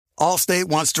Allstate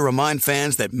wants to remind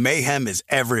fans that mayhem is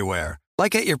everywhere,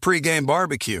 like at your pregame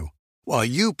barbecue. While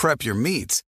you prep your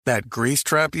meats, that grease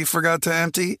trap you forgot to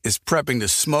empty is prepping to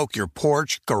smoke your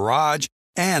porch, garage,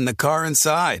 and the car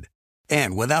inside.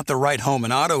 And without the right home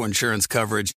and auto insurance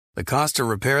coverage, the cost to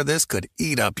repair this could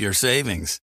eat up your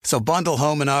savings. So bundle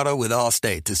home and auto with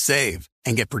Allstate to save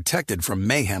and get protected from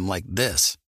mayhem like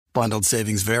this. Bundled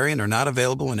savings vary and are not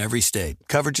available in every state.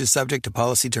 Coverage is subject to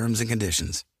policy terms and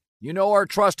conditions. You know our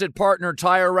trusted partner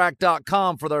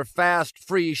TireRack.com for their fast,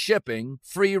 free shipping,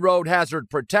 free road hazard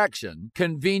protection,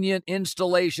 convenient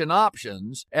installation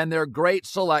options, and their great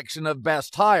selection of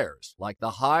best tires, like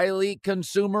the highly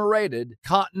consumer-rated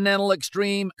Continental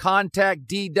Extreme Contact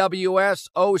DWS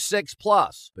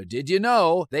 06+. But did you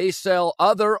know they sell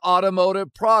other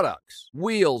automotive products?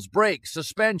 Wheels, brakes,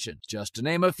 suspension, just to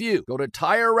name a few. Go to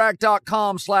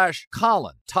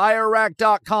TireRack.com/Colin.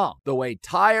 TireRack.com, the way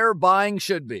tire buying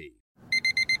should be.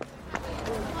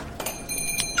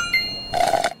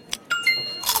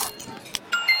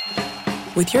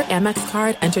 With your Amex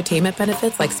card, entertainment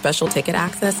benefits like special ticket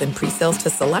access and pre-sales to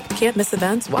select can't-miss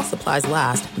events while supplies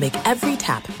last make every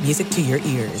tap music to your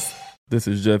ears. This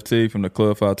is Jeff T. from the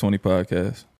Club 520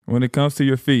 podcast. When it comes to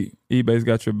your feet, eBay's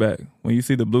got your back. When you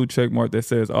see the blue check mark that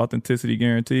says authenticity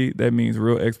guaranteed, that means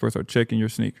real experts are checking your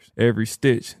sneakers. Every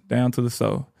stitch, down to the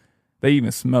sole. They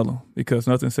even smell them because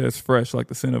nothing says fresh like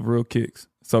the scent of real kicks.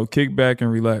 So kick back and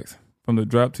relax. From the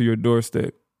drop to your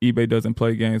doorstep, eBay doesn't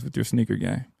play games with your sneaker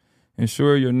game.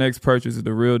 Ensure your next purchase is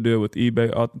the real deal with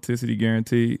eBay Authenticity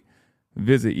Guaranteed.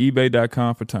 Visit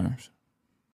ebay.com for terms.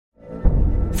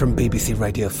 From BBC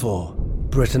Radio 4,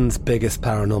 Britain's biggest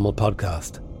paranormal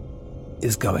podcast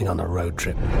is going on a road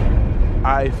trip.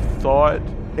 I thought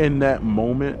in that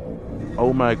moment,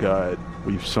 oh my God,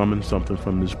 we've summoned something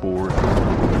from this board.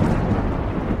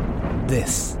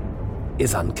 This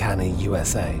is Uncanny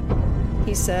USA.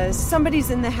 He says,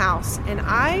 somebody's in the house, and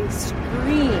I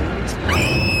screamed.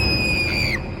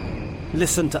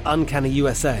 Listen to Uncanny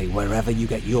USA wherever you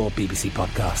get your BBC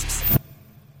podcasts,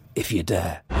 if you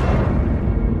dare.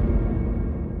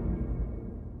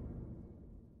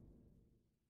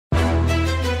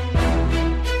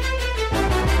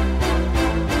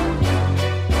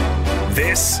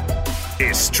 This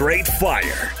is Straight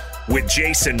Fire with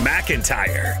Jason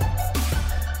McIntyre.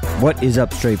 What is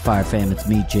up, Straight Fire fam? It's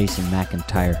me, Jason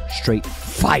McIntyre. Straight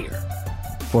Fire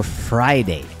for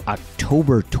Friday,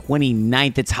 October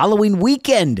 29th. It's Halloween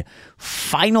weekend,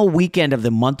 final weekend of the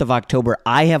month of October.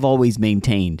 I have always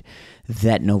maintained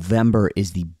that November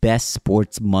is the best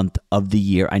sports month of the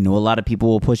year. I know a lot of people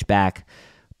will push back,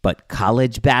 but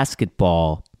college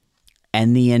basketball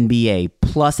and the NBA,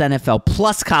 plus NFL,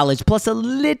 plus college, plus a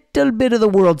little bit of the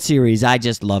World Series. I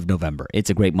just love November. It's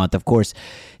a great month. Of course,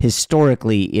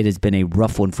 historically, it has been a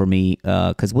rough one for me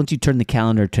because once you turn the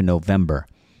calendar to November,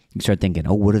 you start thinking,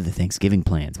 oh, what are the Thanksgiving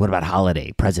plans? What about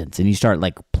holiday presents? And you start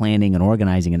like planning and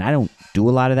organizing. And I don't do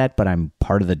a lot of that, but I'm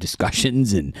part of the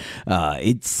discussions. And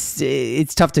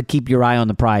it's tough to keep your eye on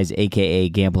the prize, a.k.a.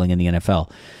 gambling in the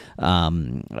NFL.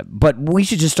 But we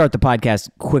should just start the podcast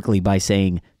quickly by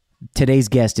saying, today's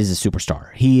guest is a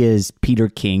superstar. He is Peter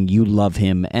King. You love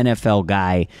him. NFL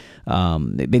guy.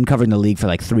 Been covering the league for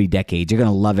like 3 decades. You're going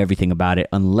to love everything about it,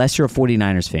 unless you're a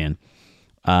 49ers fan.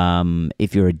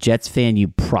 If you're a Jets fan, you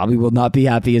probably will not be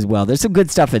happy as well. There's some good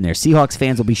stuff in there. Seahawks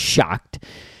fans will be shocked,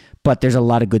 but there's a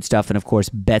lot of good stuff. And, of course,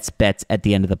 bets at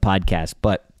the end of the podcast.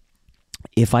 But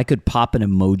if I could pop an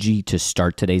emoji to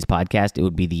start today's podcast, it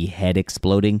would be the head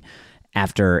exploding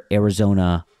after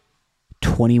Arizona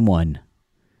 21,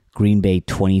 Green Bay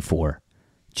 24,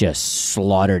 just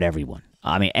slaughtered everyone.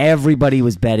 I mean, everybody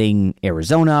was betting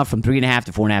Arizona from 3.5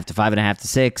 to 4.5 to 5.5 to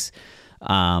 6.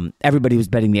 Everybody was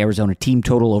betting the Arizona team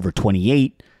total over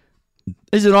 28.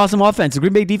 This is an awesome offense. The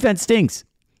Green Bay defense stinks.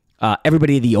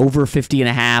 Everybody the over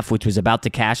 50.5, which was about to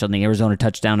cash on the Arizona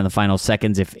touchdown in the final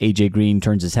seconds if A.J. Green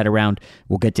turns his head around.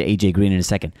 We'll get to A.J. Green in a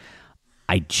second.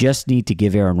 I just need to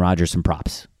give Aaron Rodgers some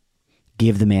props.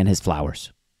 Give the man his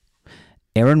flowers.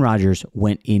 Aaron Rodgers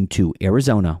went into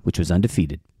Arizona, which was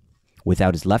undefeated,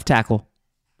 without his left tackle,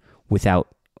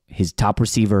 without his top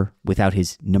receiver, without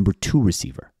his number 2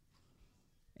 receiver.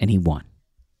 And he won.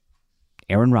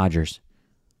 Aaron Rodgers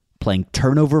playing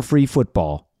turnover-free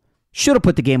football. Should have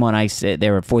put the game on ice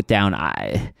there at 4th down.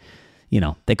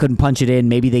 They couldn't punch it in.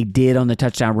 Maybe they did on the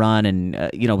touchdown run and,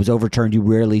 it was overturned. You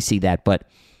rarely see that. But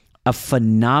a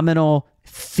phenomenal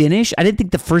finish. I didn't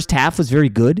think the first half was very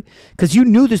good because you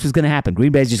knew this was going to happen.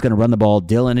 Green Bay's just going to run the ball,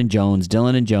 Dillon and Jones,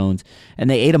 and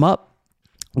they ate them up.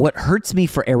 what hurts me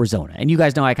for Arizona, and you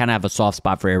guys know I kind of have a soft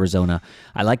spot for Arizona.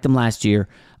 I liked them last year.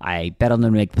 I bet on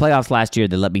them to make the playoffs last year.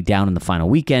 They let me down in the final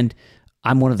weekend.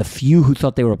 I'm one of the few who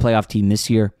thought they were a playoff team this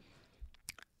year.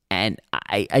 And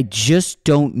I just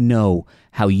don't know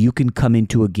how you can come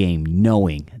into a game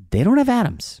knowing they don't have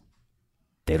Adams.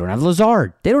 They don't have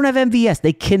Lazard. They don't have MVS.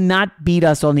 They cannot beat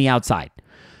us on the outside.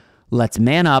 Let's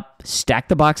man up, stack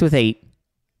the box with 8,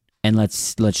 and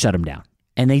let's shut them down.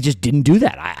 And they just didn't do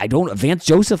that. I don't. Vance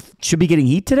Joseph should be getting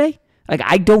heat today. Like,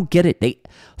 I don't get it. They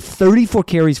 34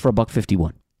 carries for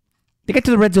 $151. They got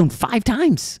to the red zone 5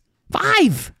 times. 5.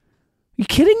 Are you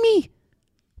kidding me?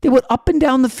 They went up and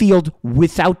down the field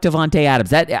without Devontae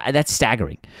Adams. That's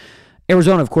staggering.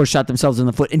 Arizona, of course, shot themselves in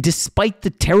the foot. And despite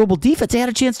the terrible defense, they had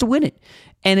a chance to win it.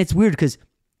 And it's weird because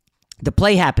the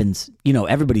play happens. You know,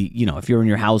 everybody, you know, if you're in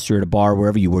your house, you're at a bar,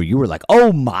 wherever you were like,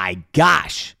 oh my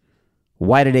gosh,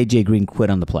 why did A.J. Green quit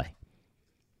on the play?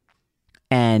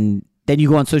 And then you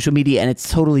go on social media and it's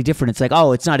totally different. It's like,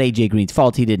 oh, it's not A.J. Green's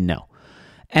fault. He didn't know.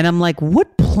 And I'm like,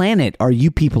 what planet are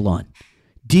you people on?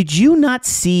 Did you not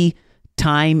see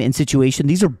time and situation?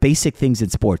 These are basic things in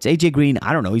sports. A.J. Green,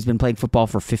 I don't know, he's been playing football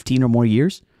for 15 or more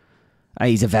years.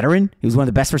 He's a veteran. He was one of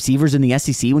the best receivers in the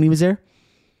SEC when he was there.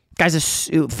 Guy's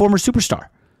a former superstar.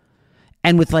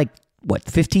 And with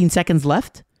 15 seconds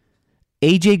left,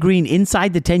 A.J. Green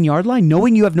inside the 10-yard line,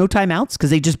 knowing you have no timeouts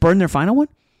because they just burned their final one,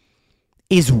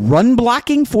 is run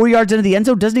blocking 4 yards into the end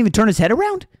zone, doesn't even turn his head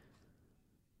around,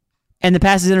 and the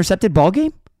pass is intercepted, ball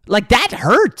game? Like, that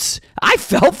hurts. I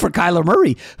felt for Kyler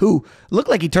Murray, who looked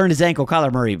like he turned his ankle.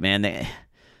 Kyler Murray, man,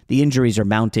 the injuries are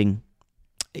mounting.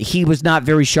 He was not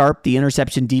very sharp. The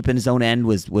interception deep in his own end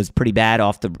was pretty bad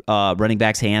off the running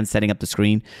back's hand, setting up the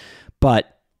screen.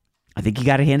 But I think you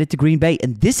got to hand it to Green Bay.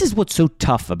 And this is what's so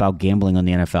tough about gambling on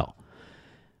the NFL.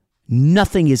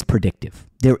 Nothing is predictive.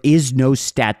 There is no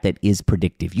stat that is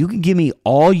predictive. You can give me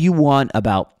all you want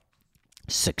about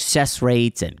success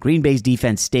rates and Green Bay's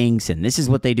defense stinks and this is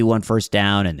what they do on first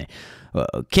down and they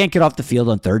can't get off the field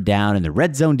on third down and the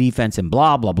red zone defense and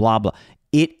blah, blah, blah, blah.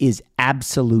 It is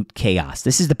absolute chaos.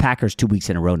 This is the Packers 2 weeks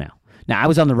in a row now. Now, I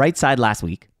was on the right side last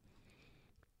week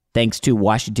thanks to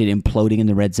Washington imploding in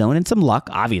the red zone and some luck,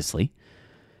 obviously.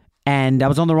 And I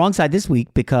was on the wrong side this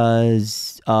week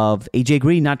because of A.J.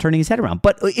 Green not turning his head around.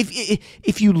 But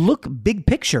if you look big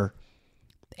picture,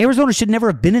 Arizona should never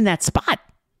have been in that spot.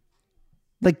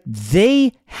 Like,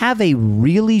 they have a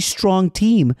really strong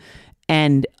team,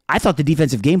 and I thought the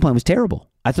defensive game plan was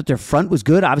terrible. I thought their front was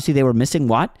good. Obviously, they were missing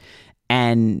Watt,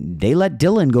 and they let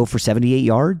Dillon go for 78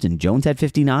 yards, and Jones had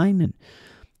 59. And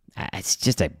it's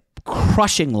just a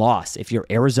crushing loss if you're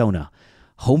Arizona.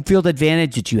 Home field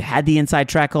advantage that you had the inside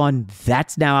track on,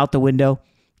 that's now out the window.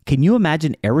 Can you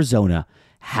imagine Arizona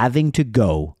having to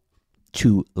go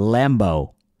to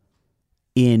Lambeau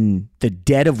in the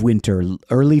dead of winter,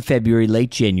 early February,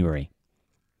 late January,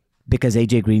 because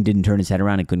A.J. Green didn't turn his head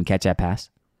around and couldn't catch that pass?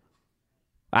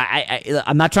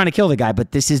 I'm not trying to kill the guy,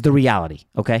 but this is the reality,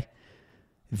 okay?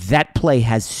 That play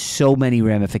has so many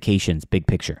ramifications, big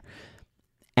picture.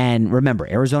 And remember,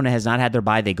 Arizona has not had their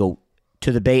bye. They go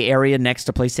to the Bay Area next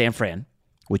to play San Fran,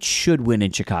 which should win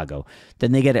in Chicago.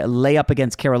 Then they get a layup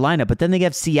against Carolina, but then they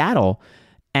have Seattle,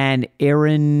 and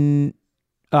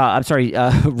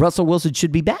Russell Wilson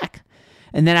should be back.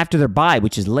 And then after their bye,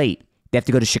 which is late, they have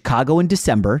to go to Chicago in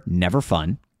December, never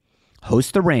fun,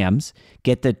 host the Rams,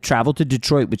 get the travel to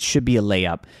Detroit, which should be a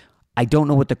layup. I don't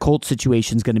know what the Colts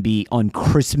situation is going to be on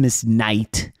Christmas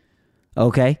night,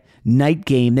 okay? Night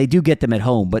game. They do get them at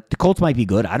home, but the Colts might be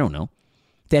good. I don't know.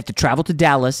 They have to travel to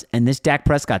Dallas, and this Dak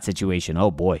Prescott situation,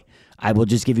 oh boy. I will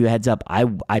just give you a heads up.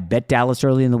 I bet Dallas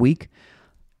early in the week.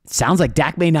 Sounds like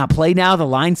Dak may not play now. The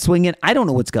line's swinging. I don't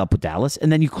know what's up with Dallas.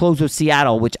 And then you close with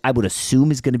Seattle, which I would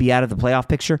assume is going to be out of the playoff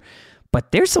picture.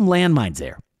 But there's some landmines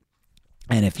there.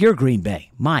 And if you're Green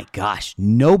Bay, my gosh,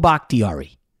 no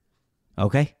Bakhtiari.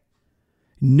 Okay?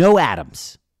 No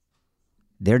Adams.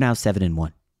 They're now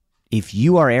 7-1. If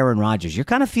you are Aaron Rodgers, you're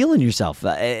kind of feeling yourself.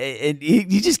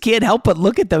 You just can't help but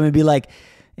look at them and be like,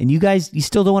 and you guys, you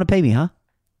still don't want to pay me, huh?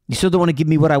 You still don't want to give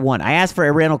me what I want. I asked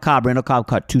for Randall Cobb. Randall Cobb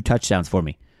caught 2 touchdowns for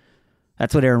me.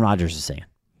 That's what Aaron Rodgers is saying.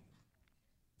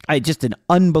 Just an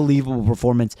unbelievable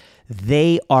performance.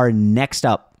 They are next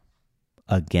up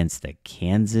against the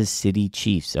Kansas City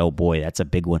Chiefs. Oh, boy, that's a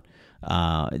big one.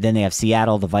 Then they have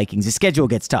Seattle, the Vikings. The schedule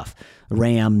gets tough.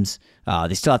 Rams.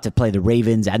 They still have to play the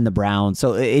Ravens and the Browns.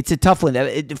 So it's a tough one.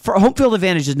 For home field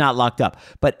advantage is not locked up.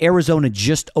 But Arizona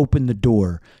just opened the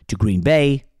door to Green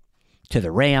Bay, to the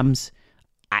Rams.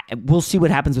 We'll see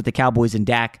what happens with the Cowboys and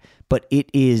Dak, but it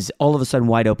is all of a sudden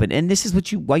wide open. And this is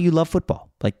why you love football.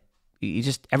 Like,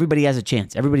 Everybody has a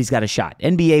chance. Everybody's got a shot.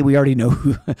 NBA, we already know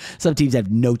some teams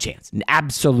have no chance.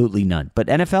 Absolutely none. But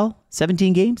NFL,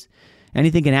 17 games,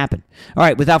 anything can happen. All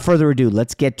right, without further ado,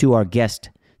 let's get to our guest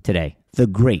today, the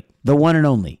great, the one and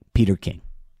only Peter King.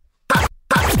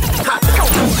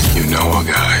 You know a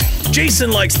guy.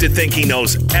 Jason likes to think he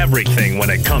knows everything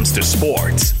when it comes to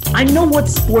sports. I know what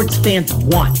sports fans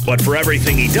want. But for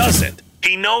everything he doesn't,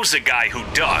 he knows a guy who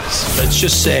does. Let's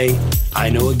just say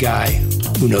I know a guy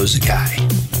who knows a guy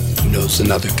who knows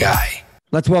another guy.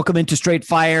 Let's welcome into Straight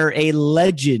Fire a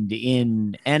legend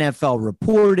in NFL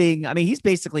reporting. I mean, he's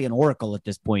basically an oracle at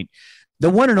this point. The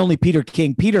one and only Peter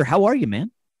King. Peter, how are you,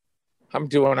 man? I'm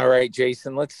doing all right,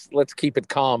 Jason. Let's keep it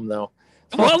calm, though.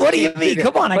 Well, what do you mean?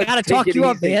 Come on, I got to talk you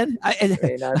up, man. I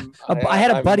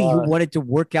had a buddy who wanted to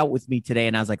work out with me today,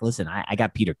 and I was like, listen, I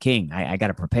got Peter King. I got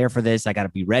to prepare for this. I got to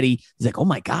be ready. He's like, oh,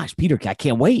 my gosh, Peter, I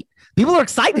can't wait. People are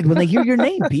excited when they hear your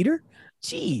name, Peter.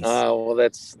 Jeez. Well,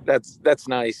 that's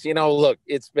nice. You know, look,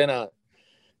 it's been an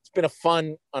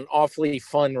awfully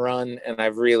fun run, and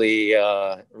I've really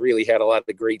had a lot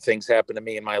of great things happen to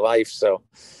me in my life. So,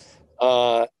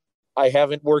 I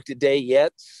haven't worked a day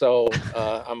yet, so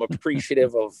I'm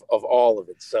appreciative of all of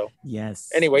it. So yes.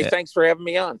 Anyway, thanks for having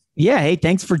me on. Yeah. Hey,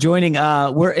 thanks for joining.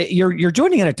 You're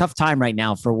joining at a tough time right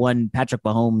now for one, Patrick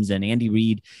Mahomes and Andy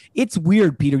Reid. It's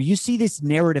weird, Peter. You see this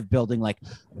narrative building like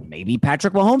maybe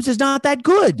Patrick Mahomes is not that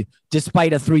good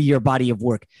despite a 3-year body of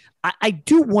work. I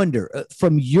do wonder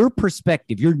from your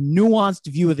perspective, your nuanced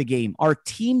view of the game, are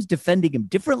teams defending him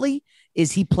differently?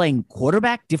 Is he playing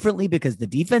quarterback differently because the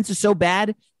defense is so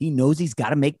bad? He knows he's got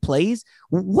to make plays.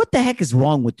 What the heck is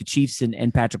wrong with the Chiefs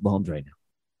and Patrick Mahomes right now?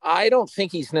 I don't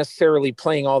think he's necessarily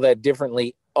playing all that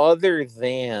differently, other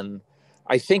than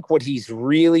I think what he's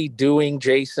really doing,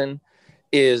 Jason,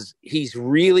 is he's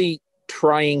really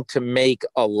trying to make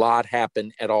a lot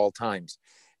happen at all times.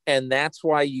 And that's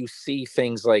why you see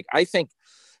things like, I think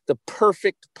the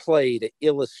perfect play to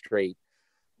illustrate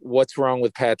what's wrong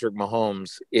with Patrick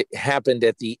Mahomes, it happened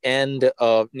at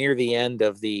near the end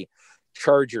of the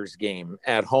Chargers game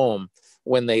at home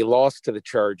when they lost to the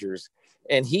Chargers.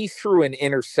 And he threw an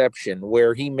interception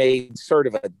where he made sort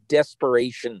of a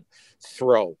desperation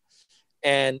throw.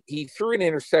 And he threw an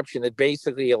interception that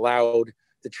basically allowed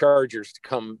the Chargers to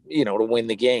come, to win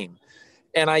the game.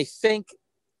 And I think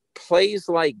plays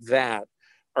like that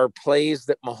are plays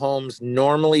that Mahomes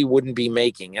normally wouldn't be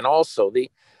making. And also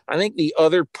I think the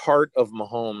other part of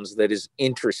Mahomes that is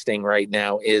interesting right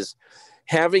now is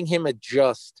having him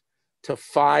adjust to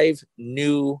 5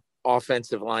 new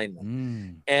offensive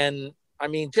linemen. And I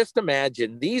mean, just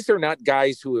imagine, these are not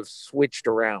guys who have switched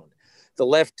around. The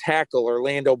left tackle,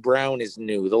 Orlando Brown, is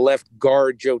new. The left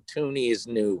guard, Joe Thuney, is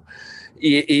new.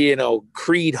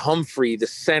 Creed Humphrey, the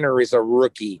center, is a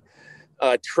rookie.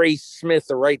 Trace Smith,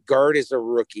 the right guard, is a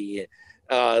rookie.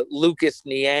 Lucas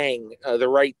Niang, the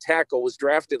right tackle, was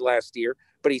drafted last year,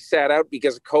 but he sat out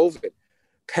because of COVID.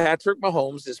 Patrick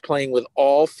Mahomes is playing with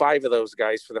all 5 of those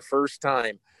guys for the first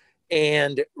time.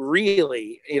 And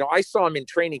really, I saw him in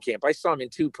training camp. I saw him in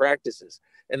 2 practices,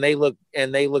 and they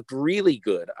looked really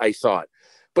good, I thought.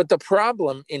 But the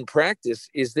problem in practice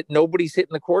is that nobody's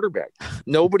hitting the quarterback.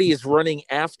 Nobody is running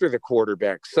after the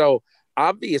quarterback. So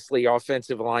obviously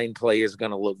offensive line play is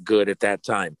going to look good at that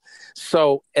time.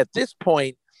 So at this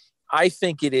point, I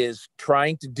think it is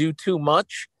trying to do too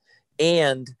much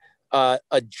and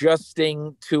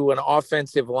adjusting to an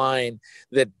offensive line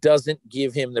that doesn't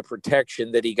give him the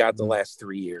protection that he got the last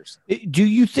 3 years. Do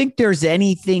you think there's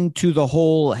anything to the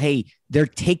whole, hey, they're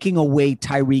taking away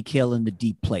Tyreek Hill in the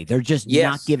deep play? They're just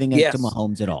not giving it to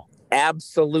Mahomes at all.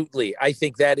 Absolutely. I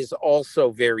think that is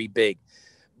also very big.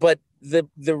 But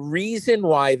the reason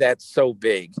why that's so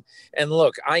big, and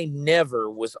look, I never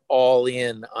was all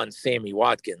in on Sammy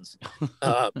Watkins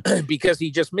because he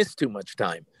just missed too much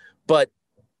time. But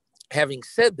having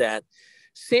said that,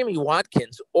 Sammy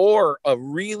Watkins, or a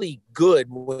really good,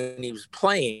 when he was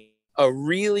playing, a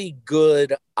really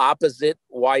good opposite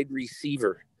wide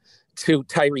receiver to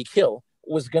Tyreek Hill,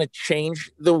 was going to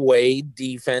change the way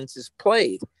defense is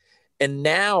played. And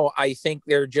now I think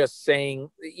they're just saying,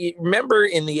 remember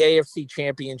in the AFC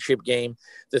Championship game,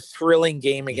 the thrilling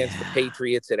game against the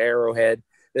Patriots at Arrowhead,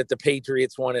 that the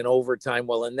Patriots won in overtime?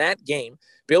 Well, in that game,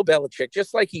 Bill Belichick,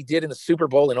 just like he did in the Super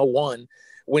Bowl in 2001,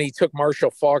 when he took Marshall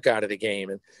Faulk out of the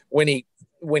game, and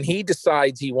when he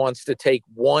decides he wants to take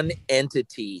one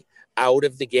entity out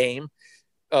of the game,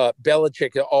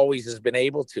 Belichick always has been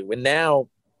able to. And now,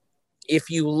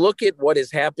 if you look at what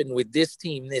has happened with this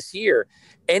team this year,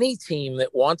 any team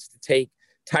that wants to take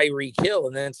Tyreek Hill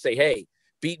and then say, hey,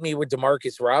 beat me with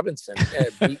Demarcus Robinson,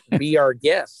 be our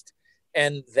guest,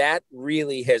 And that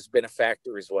really has been a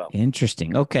factor as well.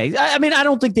 Interesting. Okay. I mean, I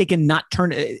don't think they can not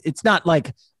turn it. It's not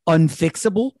like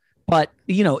unfixable, but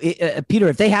Peter,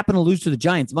 if they happen to lose to the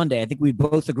Giants Monday, I think we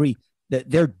both agree that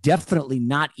they're definitely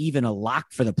not even a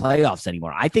lock for the playoffs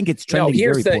anymore. I think it's trending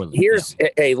very poorly.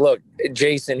 Hey, look,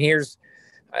 Jason, here's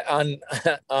on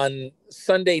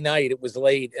Sunday night, it was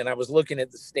late and I was looking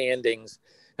at the standings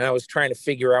and I was trying to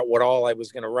figure out what all I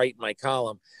was going to write in my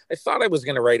column. I thought I was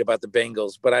going to write about the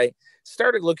Bengals, but I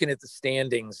started looking at the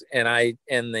standings and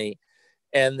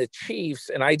the Chiefs,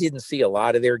 and I didn't see a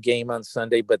lot of their game on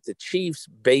Sunday, but the Chiefs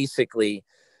basically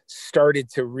started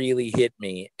to really hit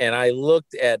me. And I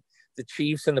looked at the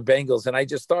Chiefs and the Bengals, and I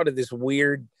just thought of this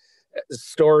weird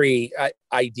story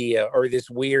idea or this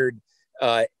weird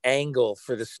angle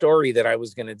for the story that I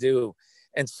was going to do.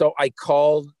 And so I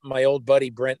called my old buddy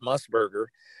Brent Musburger,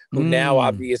 who now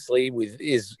obviously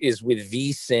is with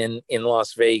VSiN in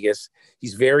Las Vegas.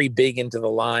 He's very big into the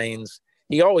lines.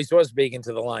 He always was big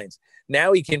into the lines.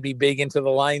 Now he can be big into the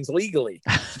lines legally.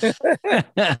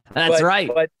 That's right.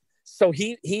 But so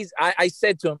I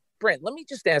said to him, Brent, let me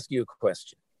just ask you a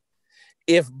question.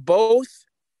 If both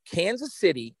Kansas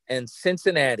City and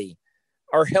Cincinnati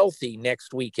are healthy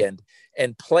next weekend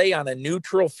and play on a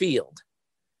neutral field,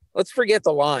 let's forget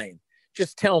the line.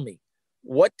 Just tell me,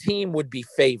 what team would be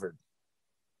favored?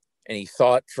 And he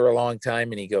thought for a long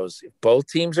time and he goes, if both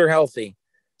teams are healthy,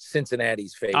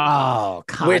 Cincinnati's favored. Oh,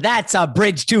 God, that's a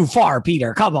bridge too far,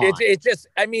 Peter. Come on. It just,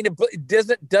 I mean,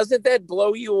 doesn't that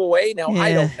blow you away? Now,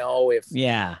 I don't know if,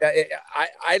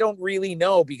 I don't really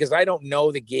know because I don't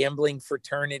know the gambling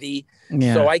fraternity.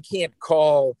 Yeah. So I can't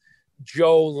call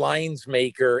Joe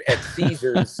Linesmaker at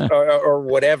Caesars or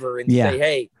whatever and say,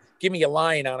 hey, give me a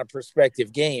line on a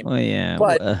prospective game. Oh, yeah.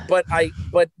 But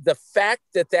the fact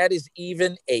that is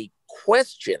even a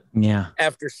question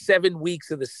after 7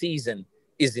 weeks of the season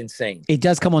is insane. It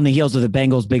does come on the heels of the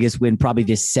Bengals' biggest win probably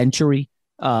this century.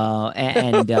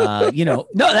 I mean,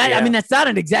 that's not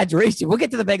an exaggeration. We'll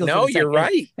get to the Bengals. No, you're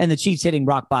right. And the Chiefs hitting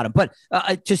rock bottom. But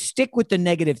to stick with the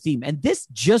negative theme, and this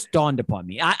just dawned upon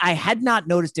me. I had not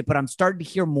noticed it, but I'm starting to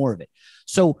hear more of it.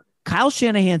 So Kyle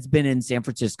Shanahan's been in San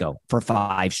Francisco for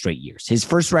 5 straight years. His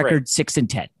first record,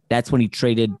 6-10. That's when he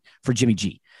traded for Jimmy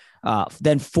G.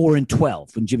 Then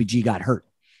 4-12 when Jimmy G got hurt.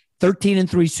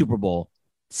 13-3 Super Bowl.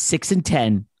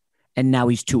 6-10, and now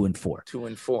he's 2-4.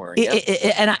 2-4.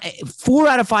 Yep. And 4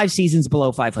 out of 5 seasons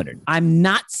below 500. I'm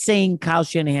not saying Kyle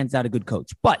Shanahan's not a good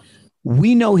coach, but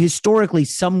we know historically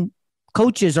some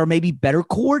coaches are maybe better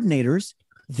coordinators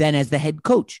than as the head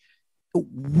coach.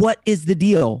 What is the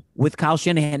deal with Kyle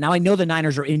Shanahan? Now I know the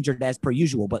Niners are injured as per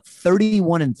usual, but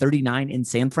 31-39 in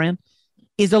San Fran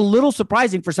is a little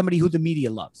surprising for somebody who the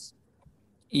media loves.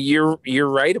 You're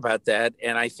right about that.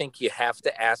 And I think you have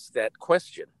to ask that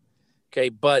question. Okay.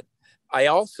 But I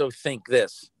also think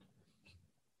this,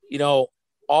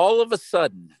 all of a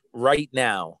sudden right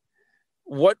now,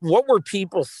 what were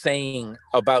people saying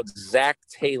about Zach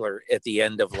Taylor at the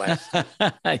end of last year?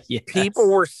 Yes. People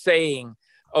were saying,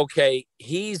 okay,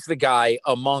 he's the guy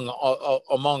among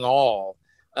all,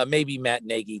 maybe Matt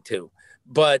Nagy too.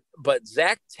 But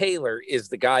Zach Taylor is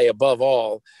the guy above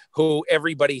all who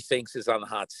everybody thinks is on the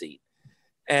hot seat.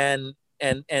 And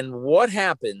what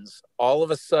happens all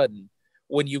of a sudden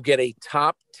when you get a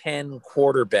top 10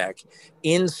 quarterback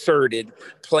inserted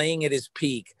playing at his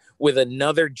peak with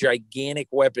another gigantic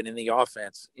weapon in the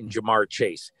offense in Jamar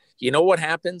Chase? You know what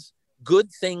happens? Good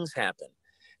things happen.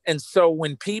 And so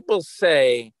when people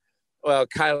say, well,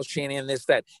 Kyle Shanahan, this,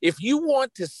 that, if you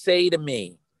want to say to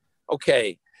me,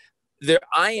 okay,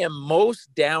 I am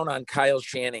most down on Kyle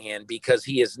Shanahan because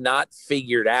he has not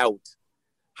figured out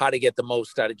how to get the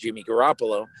most out of Jimmy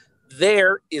Garoppolo.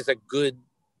 There is a good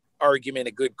argument,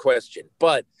 a good question.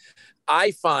 But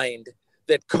I find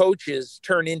that coaches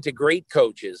turn into great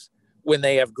coaches when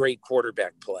they have great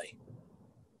quarterback play.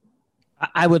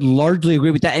 I would largely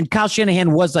agree with that. And Kyle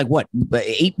Shanahan was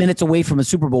 8 minutes away from a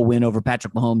Super Bowl win over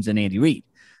Patrick Mahomes and Andy Reid.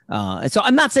 And so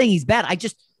I'm not saying he's bad.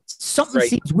 Something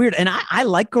seems weird. And I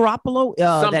like Garoppolo.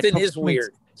 Something is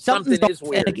weird. Something is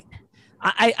weird.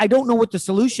 I don't know what the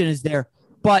solution is there,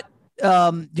 but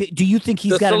do you think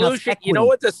he's got enough equity? You know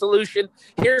what the solution?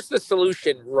 Here's the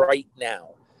solution right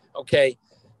now. Okay.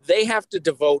 They have to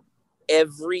devote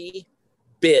every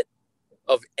bit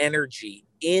of energy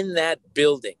in that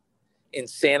building in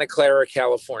Santa Clara,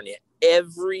 California.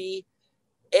 Every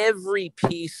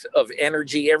piece of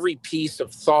energy, every piece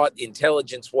of thought,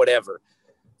 intelligence, whatever.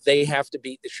 They have to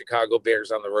beat the Chicago Bears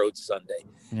on the road Sunday.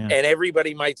 Yeah. And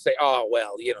everybody might say, oh,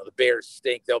 well, the Bears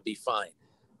stink. They'll be fine.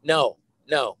 No.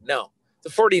 the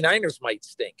 49ers might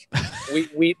stink.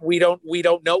 We don't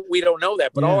know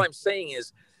that. But all I'm saying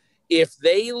is, if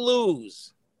they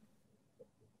lose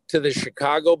to the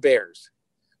Chicago Bears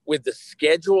with the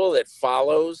schedule that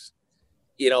follows,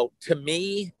 to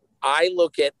me, I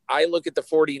look at the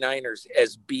 49ers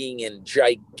as being in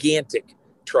gigantic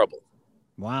trouble.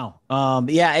 Wow.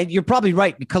 Yeah, you're probably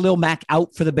right. Khalil Mack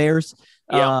out for the Bears.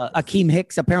 Akeem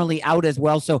Hicks apparently out as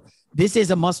well. So this is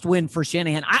a must-win for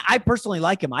Shanahan. I personally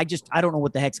like him. I don't know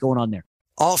what the heck's going on there.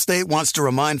 Allstate wants to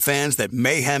remind fans that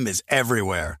mayhem is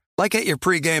everywhere, like at your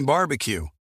pregame barbecue.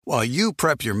 While you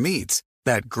prep your meats,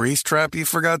 that grease trap you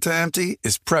forgot to empty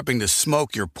is prepping to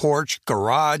smoke your porch,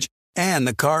 garage, and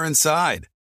the car inside.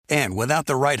 And without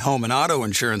the right home and auto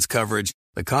insurance coverage,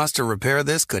 the cost to repair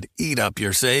this could eat up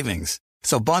your savings.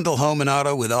 So bundle home and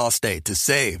auto with Allstate to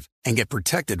save and get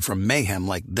protected from mayhem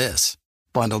like this.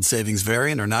 Bundled savings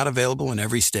vary and are not available in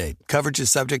every state. Coverage is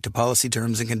subject to policy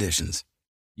terms and conditions.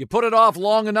 You put it off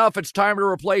long enough, it's time to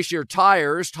replace your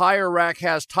tires. Tire Rack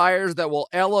has tires that will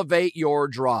elevate your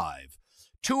drive.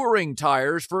 Touring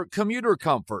tires for commuter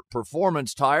comfort,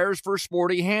 performance tires for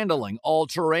sporty handling,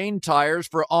 all-terrain tires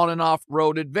for on- and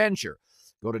off-road adventure.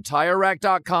 Go to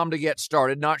TireRack.com to get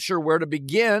started. Not sure where to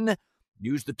begin?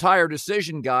 Use the Tire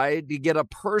Decision Guide to get a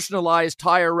personalized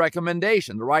tire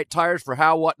recommendation, the right tires for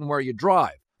how, what, and where you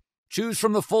drive. Choose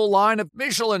from the full line of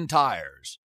Michelin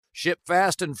tires. Ship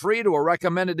fast and free to a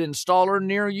recommended installer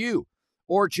near you.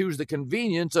 Or choose the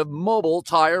convenience of mobile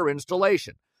tire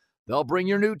installation. They'll bring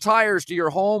your new tires to your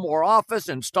home or office,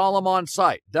 install them on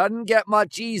site. Doesn't get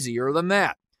much easier than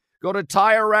that. Go to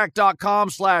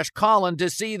TireRack.com/Colin to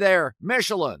see their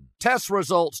Michelin test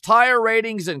results, tire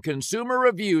ratings, and consumer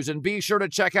reviews, and be sure to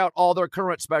check out all their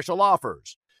current special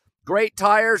offers. Great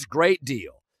tires, great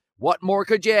deal. What more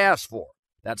could you ask for?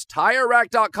 That's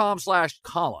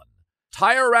TireRack.com/Colin.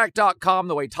 TireRack.com,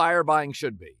 the way tire buying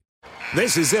should be.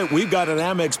 This is it. We've got an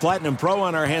Amex Platinum Pro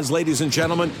on our hands, ladies and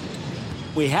gentlemen.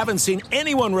 We haven't seen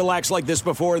anyone relax like this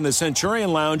before in the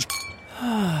Centurion Lounge.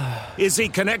 Is he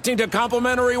connecting to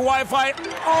complimentary Wi-Fi?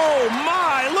 Oh,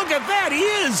 my! Look at that! He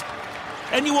is!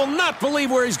 And you will not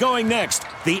believe where he's going next.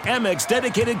 The Amex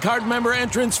dedicated card member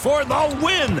entrance for the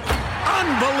win!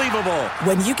 Unbelievable!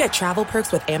 When you get travel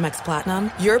perks with Amex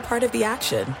Platinum, you're part of the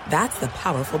action. That's the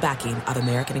powerful backing of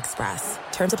American Express.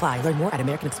 Terms apply. Learn more at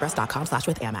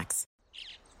americanexpress.com/withAmex.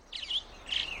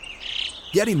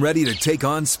 Getting ready to take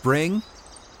on spring?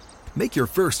 Make your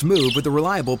first move with the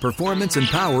reliable performance and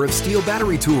power of Steel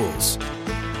battery tools.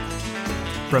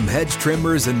 From hedge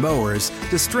trimmers and mowers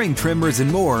to string trimmers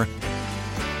and more,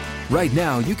 right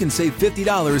now you can save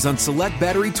 $50 on select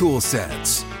battery tool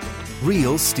sets.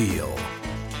 Real Steel.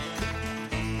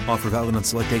 Offer valid on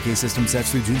select AK system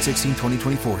sets through June 16,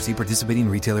 2024. See participating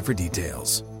retailer for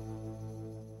details.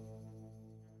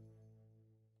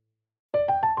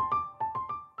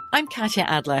 I'm Katya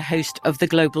Adler, host of The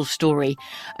Global Story.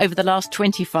 Over the last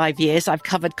 25 years, I've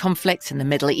covered conflicts in the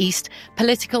Middle East,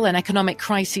 political and economic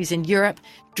crises in Europe,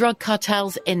 drug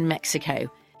cartels in Mexico.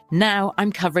 Now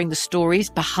I'm covering the stories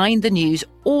behind the news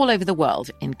all over the world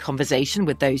in conversation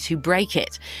with those who break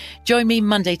it. Join me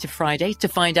Monday to Friday to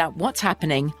find out what's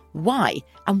happening, why,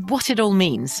 and what it all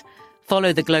means.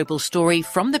 Follow The Global Story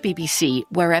from the BBC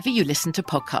wherever you listen to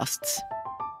podcasts.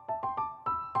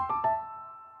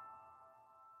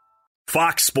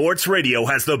 Fox Sports Radio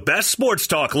has the best sports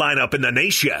talk lineup in the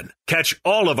nation. Catch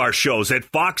all of our shows at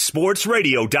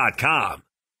foxsportsradio.com.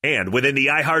 And within the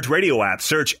iHeartRadio app,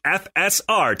 search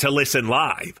FSR to listen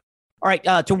live. All right,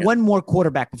 one more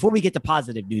quarterback before we get to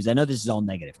positive news. I know this is all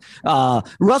negative.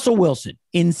 Russell Wilson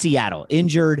in Seattle,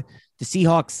 injured. The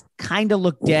Seahawks kind of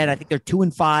look dead. I think they're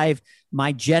 2-5.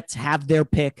 My Jets have their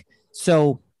pick.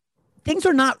 So things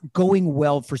are not going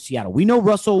well for Seattle. We know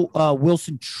Russell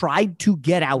Wilson tried to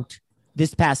get out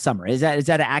this past summer. Is that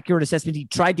an accurate assessment? He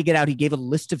tried to get out. He gave a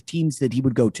list of teams that he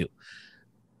would go to.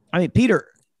 I mean,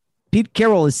 Pete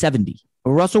Carroll is 70.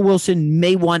 Russell Wilson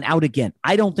may want out again.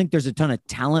 I don't think there's a ton of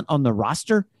talent on the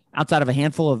roster outside of a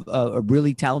handful of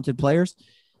really talented players.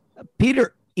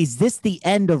 Peter, is this the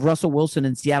end of Russell Wilson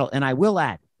in Seattle? And I will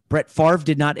add, Brett Favre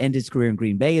did not end his career in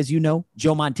Green Bay, as you know.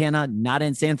 Joe Montana, not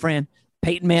in San Fran.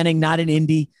 Peyton Manning, not in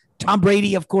Indy. Tom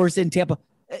Brady, of course, in Tampa.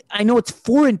 I know it's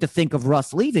foreign to think of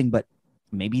Russ leaving, but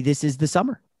maybe this is the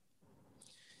summer.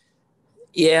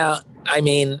 Yeah, I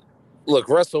mean, look,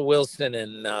 Russell Wilson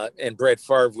and Brett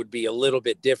Favre would be a little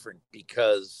bit different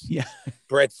because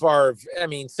Brett Favre, I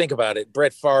mean, think about it.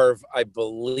 Brett Favre, I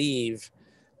believe,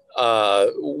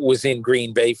 was in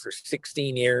Green Bay for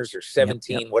 16 years or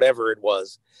 17, whatever it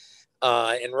was.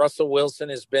 And Russell Wilson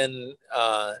has been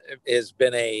a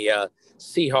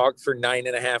Seahawk for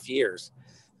 9.5 years.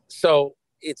 So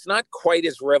it's not quite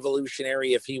as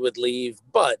revolutionary if he would leave,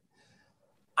 but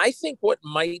I think what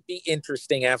might be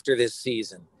interesting after this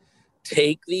season,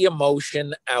 take the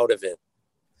emotion out of it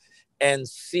and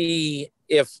see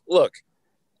if, look,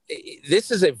 this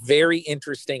is a very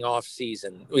interesting off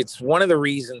season. It's one of the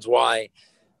reasons why,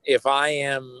 if I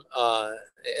am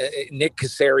Nick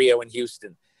Caserio in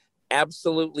Houston,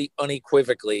 absolutely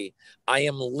unequivocally, I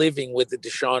am living with the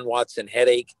Deshaun Watson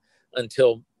headache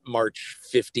until March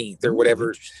 15th or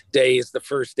whatever day is the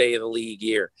first day of the league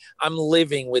year. I'm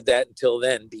living with that until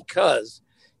then, because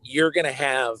you're going to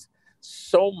have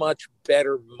so much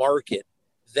better market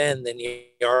then than you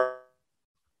are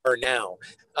now.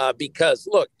 Because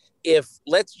look,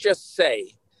 let's just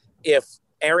say if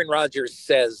Aaron Rodgers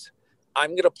says,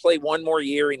 I'm going to play one more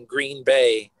year in Green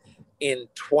Bay in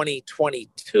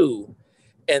 2022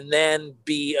 and then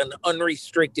be an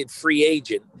unrestricted free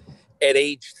agent at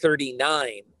age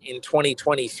 39 in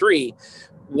 2023,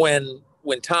 when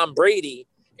Tom Brady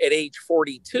at age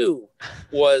 42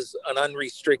 was an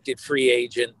unrestricted free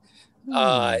agent.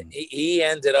 He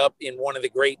ended up in one of the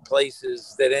great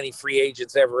places that any free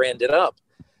agents ever ended up.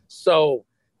 So,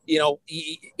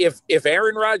 if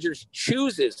Aaron Rodgers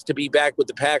chooses to be back with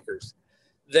the Packers,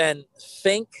 then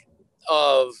think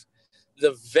of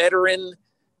the veteran,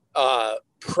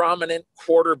 prominent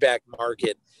quarterback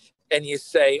market, and you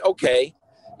say, okay,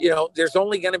 there's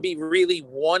only going to be really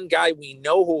one guy we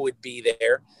know who would be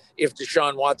there if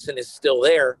Deshaun Watson is still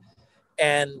there.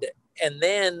 And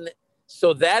then,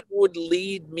 so that would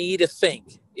lead me to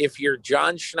think, if you're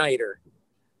John Schneider,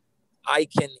 I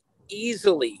can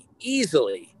easily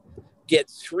get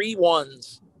 3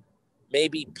 1s,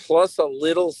 maybe plus a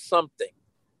little something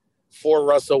for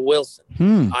Russell Wilson.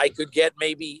 I could get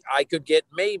 3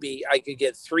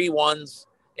 1s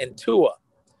and Tua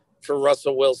for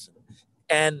Russell Wilson.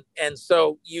 And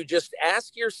so you just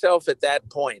ask yourself at that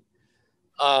point,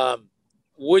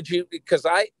 would you, because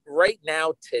right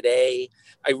now today,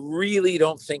 I really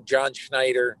don't think John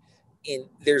Schneider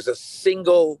there's a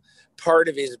single part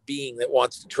of his being that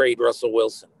wants to trade Russell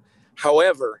Wilson.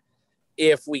 However,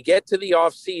 if we get to the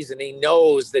offseason, he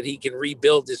knows that he can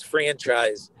rebuild his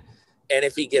franchise. And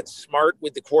if he gets smart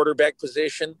with the quarterback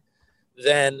position,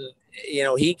 then,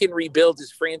 he can rebuild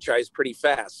his franchise pretty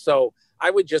fast. So I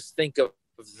would just think of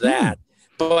that.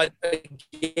 But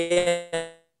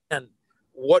again,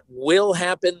 what will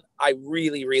happen, I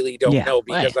really, really don't know,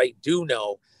 because I do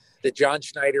know that John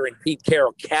Schneider and Pete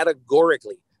Carroll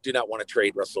categorically do not want to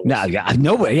trade Russell Wilson.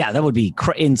 No way. Yeah, that would be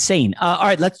insane. All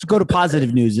right, let's go to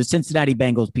positive news. The Cincinnati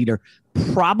Bengals, Peter,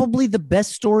 probably the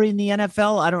best story in the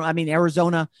NFL.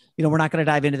 Arizona, we're not going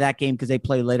to dive into that game because they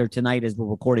play later tonight as we're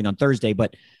recording on Thursday,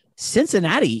 but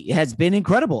Cincinnati has been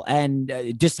incredible.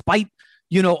 And despite,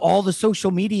 all the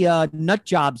social media nut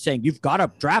jobs saying you've got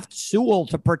to draft Sewell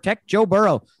to protect Joe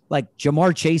Burrow, like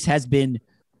Jamar Chase has been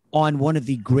on one of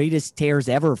the greatest tears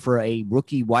ever for a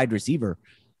rookie wide receiver.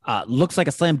 Looks like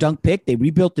a slam dunk pick. They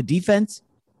rebuilt the defense.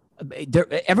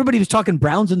 Everybody was talking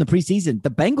Browns in the preseason. The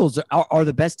Bengals are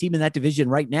the best team in that division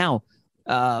right now.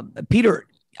 Peter,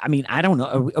 I don't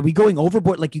know. Are we going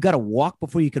overboard? Like, you got to walk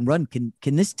before you can run.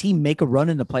 Can this team make a run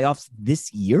in the playoffs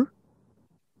this year?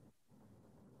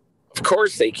 Of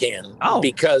course they can. And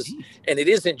it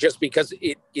isn't just because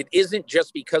it isn't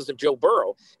just because of Joe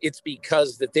Burrow. It's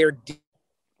because that their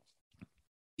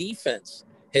defense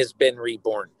has been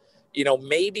reborn.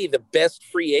 Maybe the best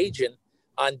free agent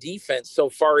on defense so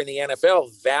far in the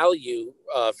NFL, value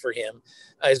for him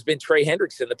has been Trey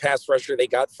Hendrickson, the pass rusher they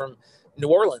got from New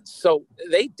Orleans. So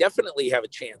they definitely have a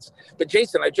chance. But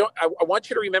Jason, I want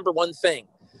you to remember one thing.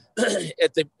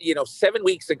 At 7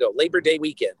 weeks ago, Labor Day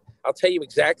weekend, I'll tell you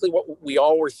exactly what we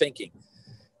all were thinking.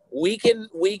 We can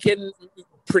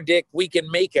predict, we can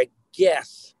make a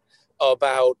guess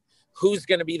about who's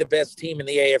going to be the best team in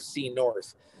the AFC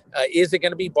North. Is it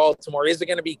going to be Baltimore? Is it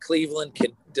going to be Cleveland?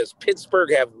 Does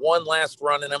Pittsburgh have one last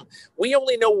run in them? We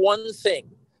only know one thing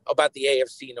about the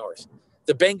AFC North.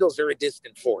 The Bengals are a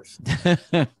distant fourth.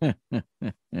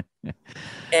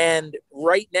 And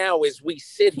right now, as we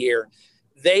sit here,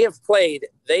 they have played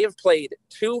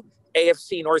 2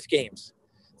 AFC North games.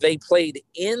 They played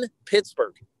in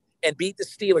Pittsburgh and beat the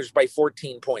Steelers by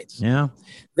 14 points. Yeah.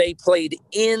 They played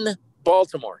in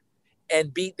Baltimore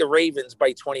and beat the Ravens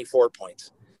by 24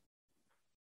 points.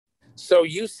 So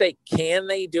you say, can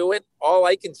they do it? All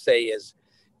I can say is,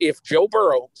 if Joe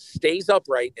Burrow stays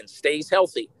upright and stays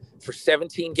healthy for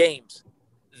 17 games,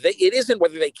 it isn't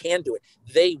whether they can do it.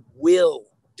 They will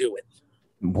do it.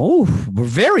 Whoa, we're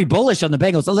very bullish on the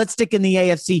Bengals. So let's stick in the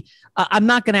AFC. I'm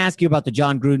not going to ask you about the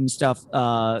John Gruden stuff.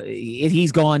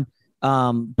 He's gone.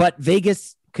 But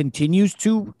Vegas continues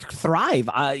to thrive.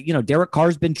 Derek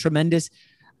Carr's been tremendous.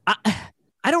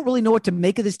 I don't really know what to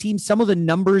make of this team. Some of the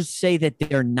numbers say that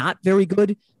they're not very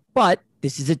good, but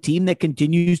this is a team that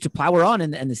continues to power on,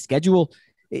 and the schedule,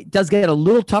 it does get a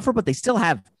little tougher, but they still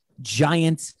have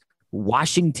Giants,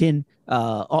 Washington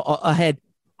ahead.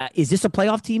 Is this a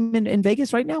playoff team in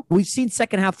Vegas right now? We've seen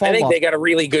second half fall off. I think they got a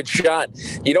really good shot.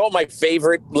 You know what my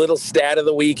favorite little stat of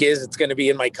the week is? It's going to be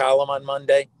in my column on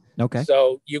Monday. Okay.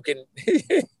 So you can,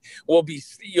 you'll be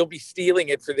stealing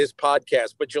it for this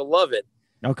podcast, but you'll love it.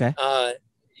 Okay.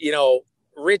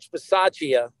 Rich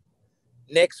Bisaccia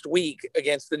next week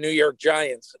against the New York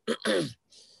Giants.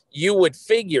 You would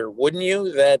figure, wouldn't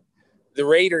you, that the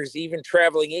Raiders, even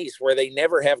traveling east, where they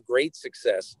never have great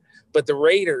success, but the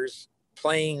Raiders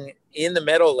playing in the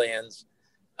Meadowlands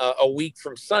a week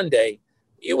from Sunday,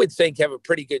 you would think have a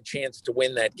pretty good chance to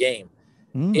win that game.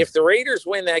 If the Raiders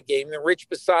win that game, then Rich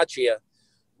Bisaccia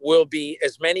will be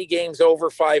as many games over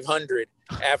 500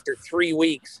 after 3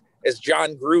 weeks as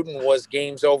John Gruden was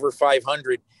games over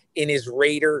 500 in his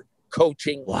Raider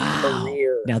coaching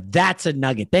career. Now that's a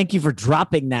nugget. Thank you for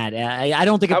dropping that. I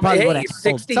don't think it probably would have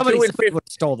told. Somebody would have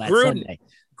stole that Sunday.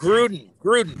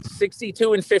 Gruden,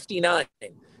 62 and 59.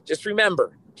 Just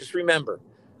remember,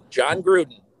 John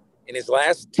Gruden in his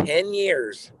last 10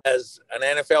 years as an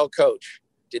NFL coach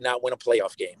did not win a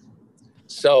playoff game.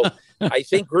 So I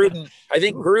think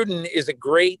Gruden is a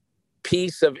great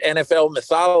piece of NFL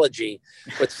mythology,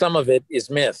 but some of it is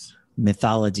myth.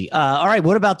 Mythology. All right.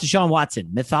 What about Deshaun Watson?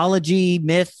 Mythology,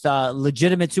 myth,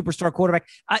 legitimate superstar quarterback.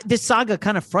 This saga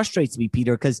kind of frustrates me,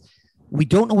 Peter, because we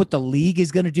don't know what the league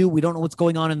is going to do. We don't know what's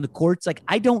going on in the courts. Like,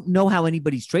 I don't know how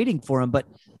anybody's trading for him, but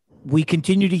we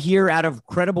continue to hear out of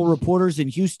credible reporters in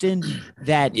Houston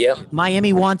that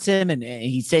Miami wants him, and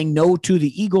he's saying no to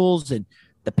the Eagles, and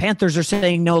the Panthers are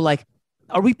saying no. Like,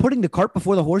 are we putting the cart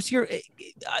before the horse here?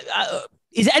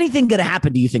 Is anything going to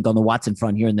happen, do you think, on the Watson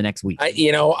front here in the next week?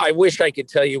 I wish I could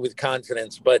tell you with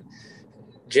confidence, but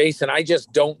Jason, I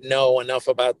just don't know enough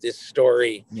about this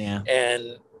story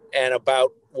and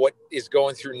about what is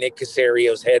going through Nick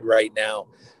Casario's head right now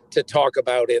to talk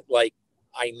about it like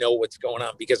I know what's going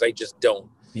on, because I just don't.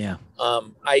 Yeah.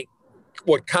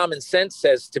 What common sense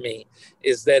says to me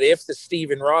is that if the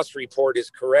Stephen Ross report is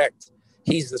correct,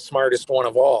 he's the smartest one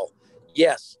of all.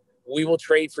 Yes, we will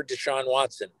trade for Deshaun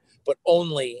Watson, but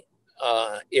only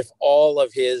if all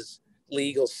of his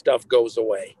legal stuff goes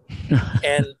away.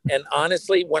 and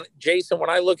honestly, when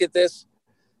I look at this,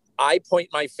 I point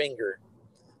my finger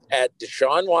at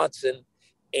Deshaun Watson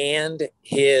and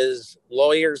his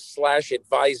lawyers /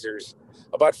 advisors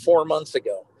about 4 months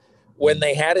ago, when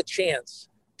they had a chance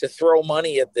to throw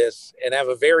money at this and have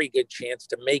a very good chance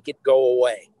to make it go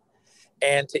away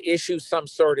and to issue some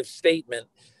sort of statement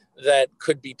that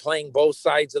could be playing both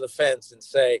sides of the fence and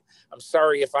say, I'm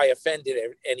sorry if I offended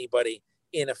anybody,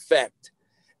 in effect.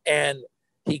 And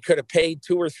he could have paid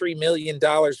 $2 or $3 million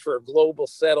for a global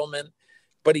settlement,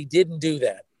 but he didn't do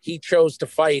that. He chose to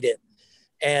fight it.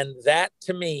 And that,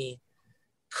 to me,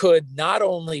 could not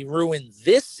only ruin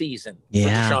this season for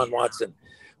Deshaun Watson,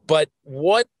 but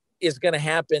what is going to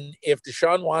happen if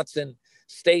Deshaun Watson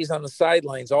stays on the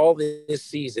sidelines all this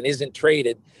season, isn't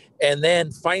traded, and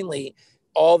then finally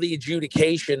all the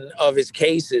adjudication of his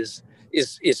cases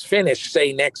is finished,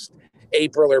 say next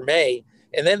April or May,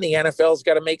 and then the NFL's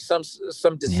got to make some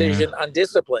decision on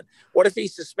discipline. What if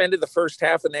he's suspended the first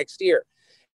half of next year?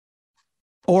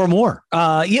 Or more.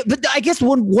 But I guess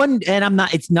one, and I'm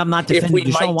not defending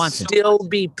Deshaun Watson. Still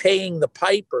be paying the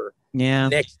piper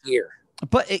next year.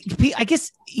 But I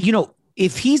guess,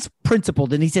 if he's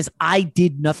principled and he says, I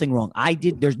did nothing wrong,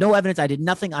 there's no evidence, I did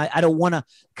nothing, I don't want to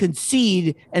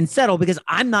concede and settle because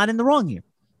I'm not in the wrong here.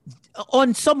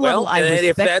 On some level, I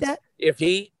respect that. If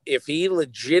he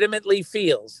legitimately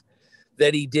feels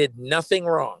that he did nothing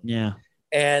wrong,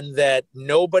 and that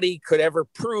nobody could ever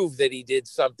prove that he did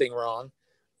something wrong,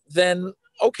 then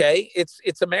okay,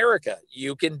 it's America.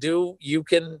 You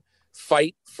can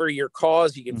fight for your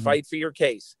cause. You can fight for your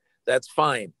case. That's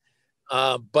fine.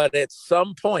 But at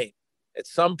some point,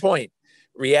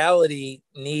 reality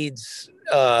needs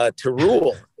to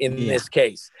rule in this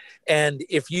case. And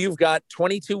if you've got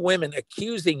 22 women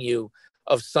accusing you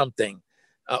of something,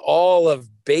 all of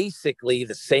basically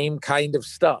the same kind of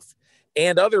stuff,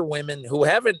 and other women who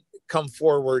haven't come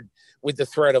forward with the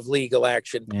threat of legal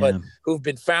action, but who've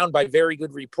been found by very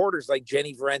good reporters like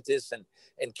Jenny Varentis and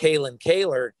Kaylin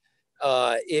Kaler.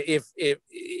 If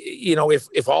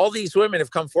all these women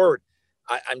have come forward,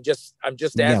 I'm just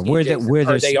asking.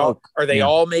 Are they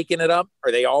all making it up?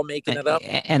 Are they all making it up?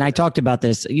 And I talked about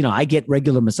this. I get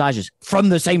regular massages from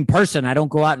the same person. I don't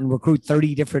go out and recruit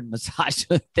 30 different massage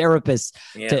therapists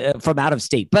from out of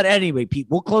state. But anyway, Pete,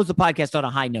 we'll close the podcast on a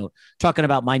high note, talking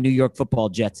about my New York Football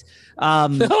Jets. I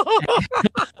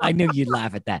knew you'd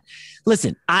laugh at that.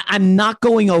 Listen, I'm not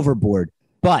going overboard,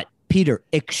 but Peter,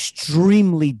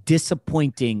 extremely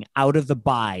disappointing out of the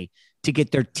bye to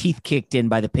get their teeth kicked in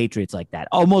by the Patriots like that.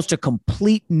 Almost a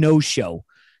complete no-show,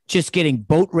 just getting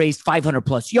boat raced 500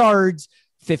 plus yards,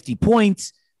 50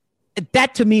 points.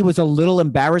 That to me was a little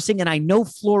embarrassing. And I know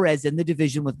Flores in the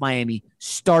division with Miami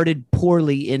started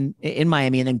poorly in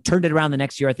Miami and then turned it around the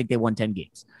next year. I think they won 10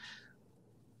 games.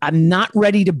 I'm not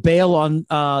ready to bail on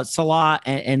Salah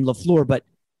and LaFleur, but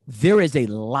there is a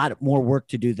lot more work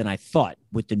to do than I thought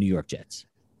with the New York Jets.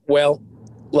 Well,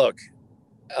 look,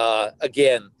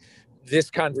 again, this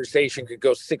conversation could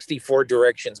go 64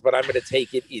 directions, but I'm going to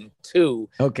take it in two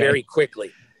very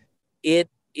quickly. It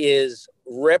is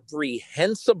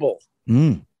reprehensible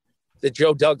that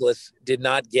Joe Douglas did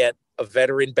not get a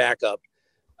veteran backup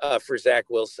for Zach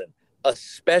Wilson,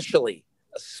 especially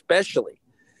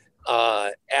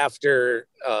after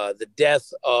the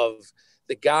death of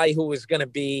the guy who was going to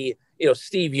be,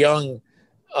 Steve Young,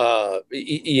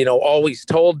 always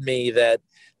told me that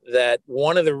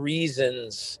one of the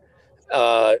reasons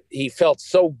he felt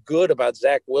so good about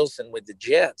Zach Wilson with the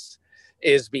Jets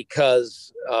is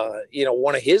because,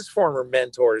 one of his former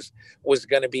mentors was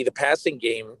going to be the passing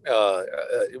game,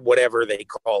 whatever they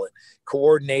call it,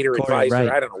 coordinator, advisor,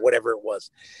 right. I don't know, whatever it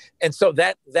was. And so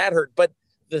that hurt. But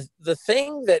the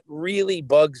thing that really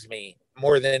bugs me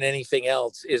more than anything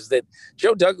else is that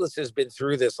Joe Douglas has been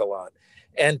through this a lot.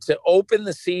 And to open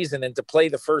the season and to play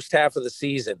the first half of the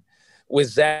season with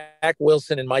Zach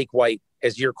Wilson and Mike White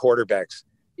as your quarterbacks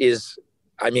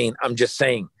I'm just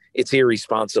saying it's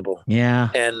irresponsible. Yeah.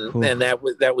 And that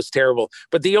was terrible.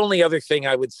 But the only other thing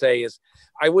I would say is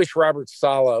I wish Robert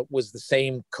Saleh was the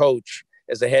same coach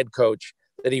as a head coach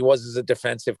that he was as a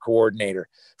defensive coordinator.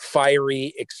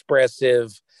 Fiery,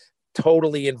 expressive,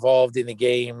 totally involved in the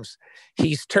games.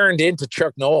 He's turned into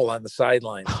Chuck Noll on the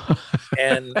sideline.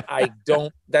 And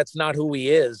that's not who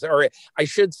he is. Or I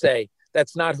should say,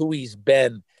 that's not who he's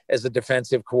been as a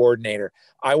defensive coordinator.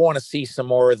 I want to see some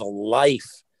more of the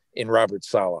life in Robert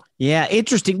Saleh. Yeah,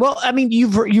 interesting. Well, I mean,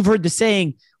 you've heard the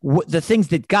saying, the things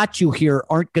that got you here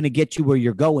aren't going to get you where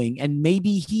you're going. And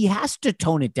maybe he has to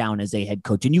tone it down as a head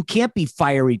coach. And you can't be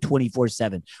fiery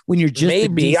 24/7 when you're just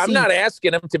maybe. I'm not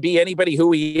asking him to be anybody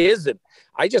who he isn't.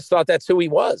 I just thought that's who he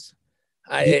was.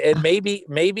 And maybe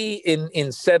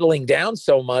in settling down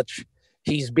so much,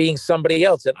 he's being somebody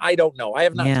else. And I don't know. I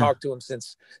have not talked to him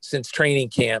since training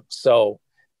camp. So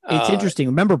it's interesting.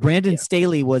 Remember, Brandon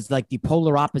Staley was like the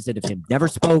polar opposite of him. Never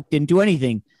spoke, didn't do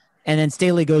anything. And then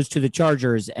Staley goes to the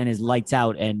Chargers and is lights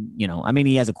out. And,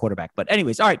 he has a quarterback. But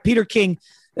anyways, all right, Peter King,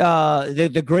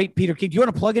 the great Peter King. Do you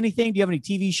want to plug anything? Do you have any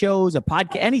TV shows, a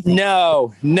podcast, anything?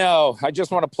 No. I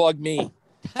just want to plug me.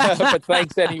 But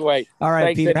thanks anyway. All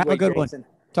right, Peter, have a good one.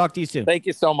 Talk to you soon. Thank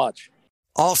you so much.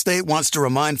 Allstate wants to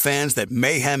remind fans that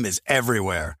mayhem is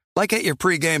everywhere, like at your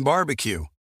pregame barbecue.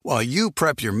 While you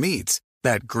prep your meats,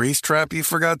 that grease trap you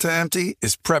forgot to empty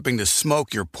is prepping to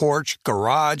smoke your porch,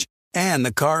 garage, and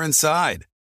the car inside.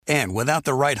 And without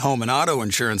the right home and auto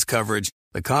insurance coverage,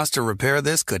 the cost to repair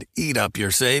this could eat up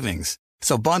your savings.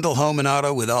 So bundle home and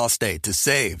auto with Allstate to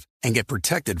save and get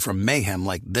protected from mayhem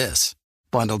like this.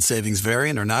 Bundled savings vary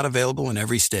and are not available in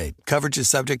every state. Coverage is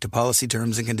subject to policy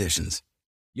terms and conditions.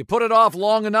 You put it off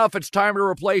long enough, it's time to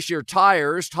replace your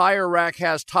tires. Tire Rack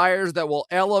has tires that will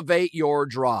elevate your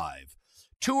drive.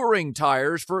 Touring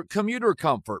tires for commuter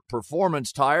comfort,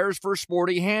 performance tires for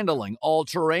sporty handling,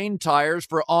 all-terrain tires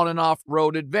for on- and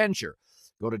off-road adventure.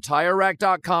 Go to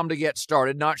TireRack.com to get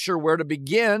started. Not sure where to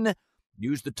begin?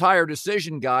 Use the Tire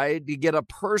Decision Guide to get a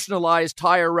personalized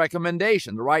tire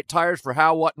recommendation, the right tires for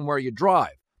how, what, and where you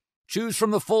drive. Choose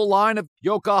from the full line of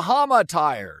Yokohama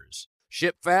tires.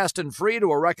 Ship fast and free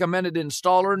to a recommended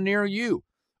installer near you.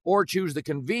 Or choose the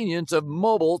convenience of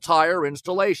mobile tire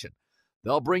installation.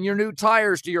 They'll bring your new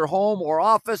tires to your home or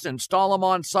office and install them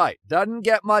on site. Doesn't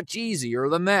get much easier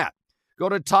than that. Go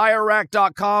to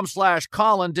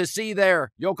TireRack.com/Colin to see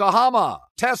their Yokohama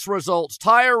test results,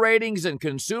 tire ratings, and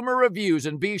consumer reviews,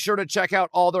 and be sure to check out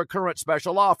all their current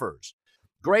special offers.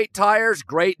 Great tires,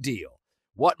 great deal.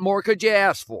 What more could you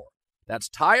ask for? That's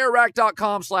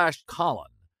TireRack.com/Colin.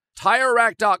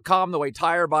 TireRack.com, the way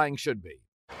tire buying should be.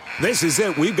 This is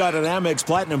it. We've got an Amex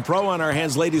Platinum Pro on our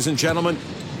hands, ladies and gentlemen.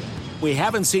 We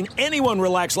haven't seen anyone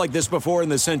relax like this before in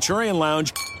the Centurion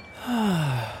Lounge.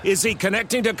 Is he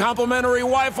connecting to complimentary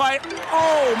Wi-Fi?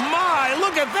 Oh, my!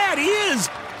 Look at that! He is!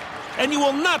 And you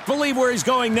will not believe where he's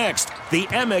going next. The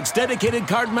Amex dedicated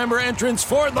card member entrance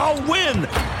for the win!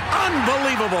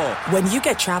 Unbelievable! When you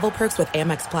get travel perks with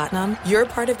Amex Platinum, you're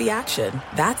part of the action.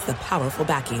 That's the powerful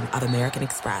backing of American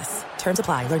Express. Terms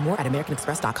apply. Learn more at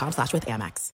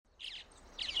americanexpress.com/withAmex.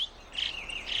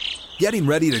 Getting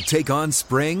ready to take on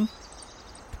spring?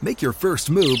 Make your first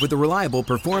move with the reliable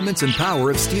performance and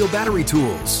power of Steel battery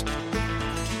tools.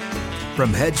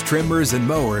 From hedge trimmers and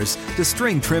mowers to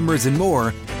string trimmers and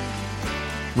more,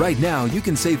 right now you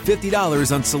can save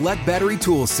 $50 on select battery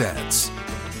tool sets.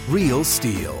 Real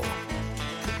Steel.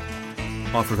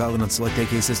 Offer valid on select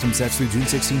AK system sets through June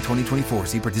 16, 2024.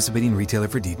 See participating retailer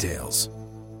for details.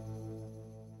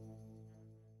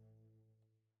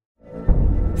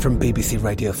 From BBC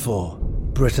Radio 4,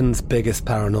 Britain's biggest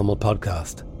paranormal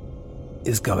podcast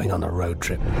is going on a road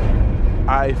trip.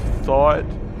 I thought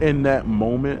in that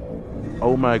moment,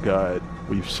 oh my God,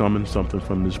 we've summoned something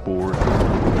from this board.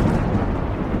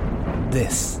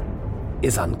 This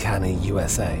is Uncanny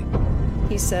USA.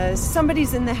 He says,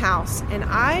 somebody's in the house, and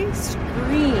I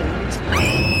screamed.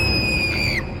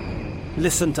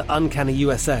 Listen to Uncanny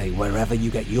USA wherever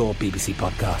you get your BBC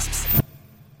podcasts,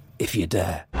 if you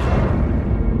dare.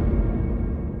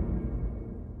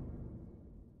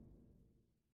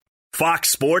 Fox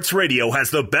Sports Radio has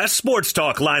the best sports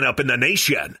talk lineup in the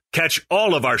nation. Catch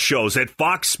all of our shows at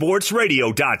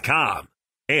foxsportsradio.com.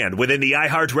 And within the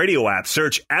iHeartRadio app,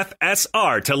 search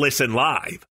FSR to listen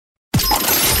live.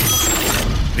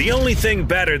 The only thing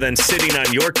better than sitting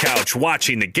on your couch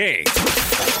watching the game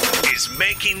is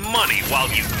making money while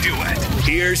you do it.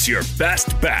 Here's your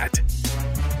best bet.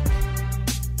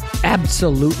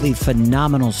 Absolutely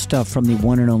phenomenal stuff from the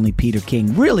one and only Peter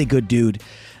King. Really good dude.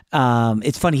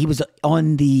 It's funny, he was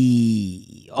on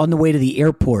the way to the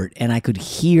airport, and I could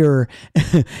hear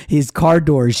his car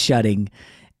doors shutting,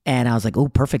 and I was like, oh,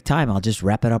 perfect time. I'll just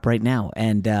wrap it up right now.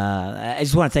 And I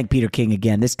just want to thank Peter King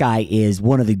again. This guy is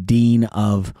one of the dean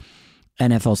of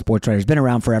NFL sports writers. Been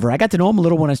around forever. I got to know him a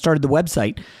little when I started the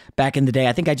website back in the day.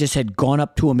 I think I just had gone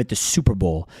up to him at the Super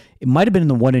Bowl. It might have been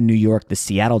the one in New York, the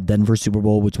Seattle-Denver Super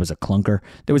Bowl, which was a clunker.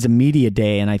 There was a media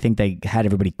day, and I think they had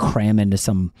everybody cram into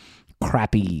some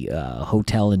crappy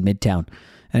hotel in Midtown.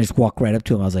 And I just walked right up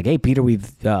to him. I was like, hey, Peter, we've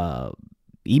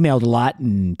emailed a lot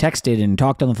and texted and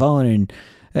talked on the phone, and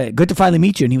good to finally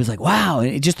meet you. And he was like, wow,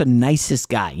 and just the nicest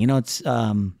guy. You know, it's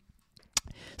some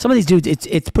of these dudes,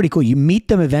 it's pretty cool. You meet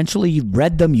them eventually, you've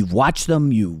read them, you've watched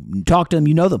them, you talk to them,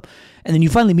 you know them. And then you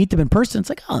finally meet them in person. It's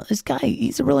like, oh, this guy,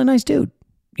 he's a really nice dude.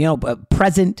 You know,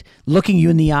 present, looking you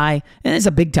in the eye. And he's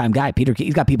a big-time guy, Peter.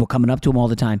 He's got people coming up to him all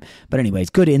the time. But anyways,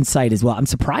 good insight as well. I'm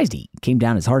surprised he came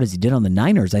down as hard as he did on the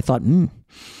Niners. I thought, maybe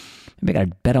I got to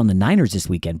bet on the Niners this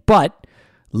weekend. But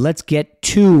let's get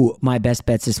to my best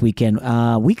bets this weekend.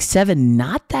 Week 7,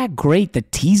 not that great. The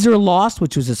teaser lost,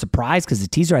 which was a surprise because the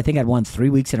teaser, I think, I'd won 3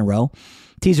 weeks in a row.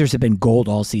 Teasers have been gold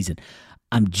all season.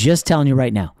 I'm just telling you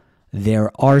right now, there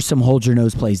are some hold your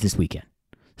nose plays this weekend.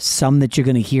 Some that you're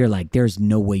going to hear like there's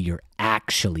no way you're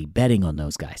actually betting on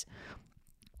those guys.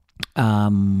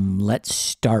 Let's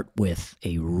start with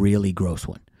a really gross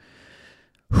one.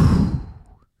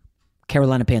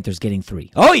 Carolina Panthers getting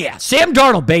 3. Oh yeah, Sam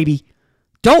Darnold, baby.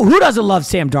 Who doesn't love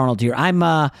Sam Darnold here? I'm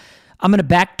going to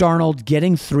back Darnold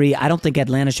getting 3. I don't think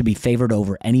Atlanta should be favored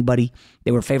over anybody.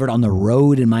 They were favored on the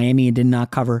road in Miami and did not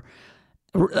cover.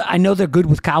 I know they're good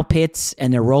with Kyle Pitts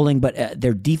and they're rolling, but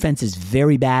their defense is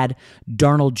very bad.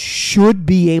 Darnold should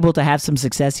be able to have some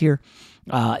success here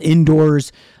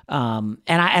indoors. And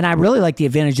I really like the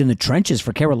advantage in the trenches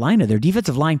for Carolina. Their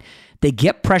defensive line, they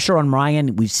get pressure on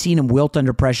Ryan. We've seen him wilt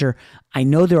under pressure. I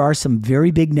know there are some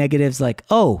very big negatives like,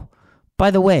 oh,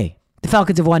 by the way, the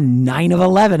Falcons have won 9 of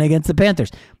 11 against the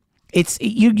Panthers. It's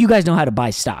you guys know how to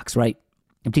buy stocks, right?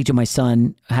 I'm teaching my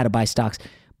son how to buy stocks.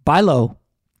 Buy low.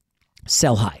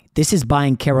 Sell high. This is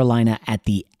buying Carolina at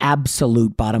the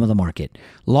absolute bottom of the market.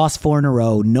 Lost 4 in a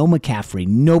row. No McCaffrey.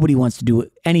 Nobody wants to do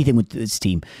anything with this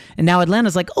team. And now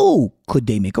Atlanta's like, oh, could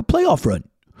they make a playoff run?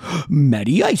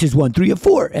 Matty Ice has won 3 of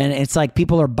 4. And it's like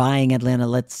people are buying Atlanta.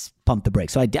 Let's pump the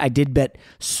brakes. So I did bet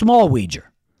small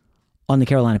wager on the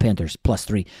Carolina Panthers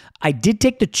 +3. I did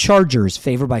take the Chargers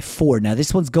favored by 4. Now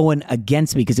this one's going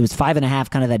against me because it was 5.5,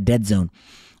 kind of that dead zone.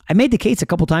 I made the case a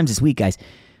couple times this week, guys.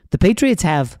 The Patriots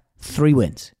have 3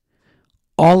 wins,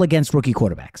 all against rookie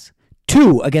quarterbacks.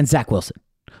 2 against Zach Wilson.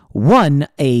 1,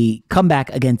 a comeback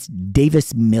against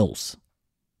Davis Mills.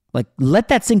 Like, let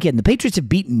that sink in. The Patriots have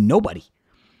beaten nobody.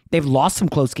 They've lost some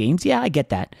close games. Yeah, I get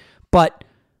that. But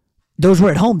those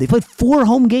were at home. They played 4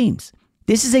 home games.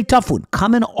 This is a tough one.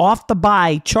 Coming off the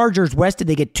bye, Chargers rested.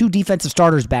 They get 2 defensive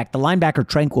starters back. The linebacker,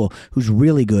 Tranquil, who's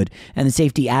really good, and the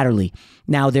safety, Adderley.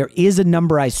 Now, there is a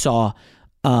number I saw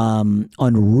on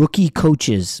rookie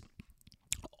coaches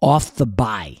off the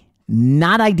bye.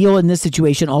 Not ideal in this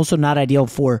situation. Also not ideal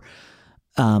for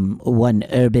one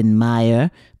Urban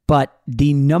Meyer. But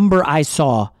the number I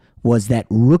saw was that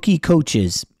rookie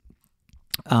coaches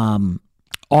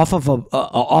off of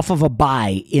a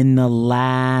bye in the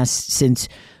last since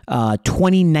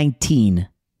 2019,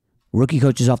 rookie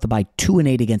coaches off the bye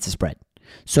 2-8 against the spread.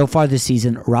 So far this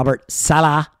season, Robert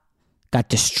Saleh got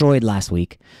destroyed last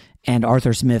week, and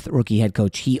Arthur Smith, rookie head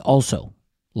coach, he also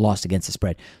lost against the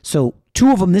spread. So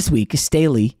 2 of them this week is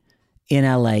Staley in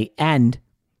LA and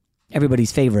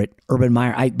everybody's favorite, Urban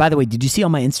Meyer. By the way, did you see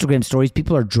on my Instagram stories,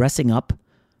 people are dressing up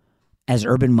as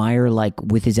Urban Meyer, like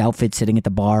with his outfit sitting at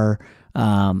the bar.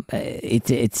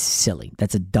 It's silly.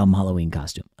 That's a dumb Halloween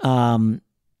costume.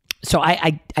 So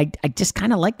I just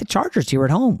kind of like the Chargers here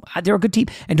at home. They're a good team.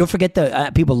 And don't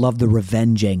forget people love the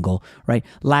revenge angle, right?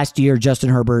 Last year, Justin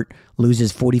Herbert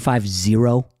loses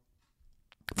 45-0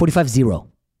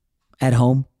 at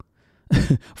home.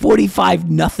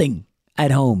 45-0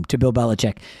 at home to Bill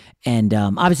Belichick. And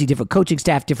obviously different coaching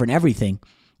staff, different everything.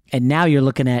 And now you're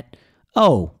looking at,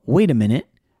 oh, wait a minute.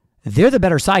 They're the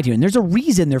better side here. And there's a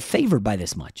reason they're favored by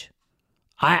this much.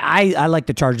 I like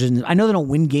the Chargers. I know they don't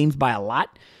win games by a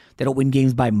lot. They don't win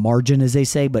games by margin, as they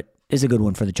say, but it's a good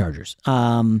one for the Chargers.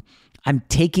 I'm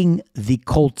taking the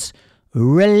Colts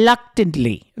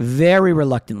reluctantly, very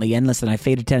reluctantly. And listen, I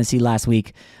faded Tennessee last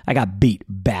week. I got beat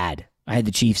bad. I had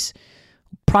the Chiefs.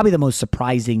 Probably the most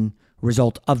surprising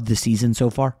result of the season so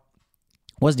far.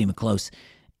 Wasn't even close.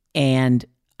 And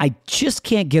I just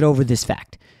can't get over this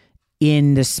fact.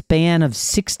 In the span of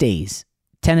 6 days,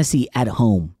 Tennessee at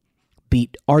home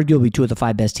beat arguably 2 of the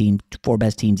 4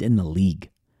 best teams in the league.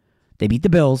 They beat the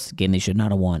Bills, game they should not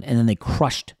have won, and then they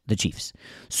crushed the Chiefs.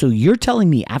 So you're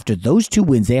telling me after those 2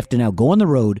 wins, they have to now go on the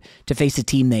road to face a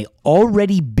team they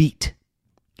already beat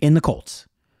in the Colts.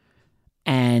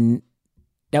 And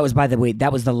that was, by the way,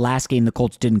 that was the last game the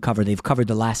Colts didn't cover. They've covered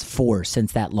the last 4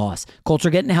 since that loss. Colts are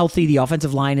getting healthy. The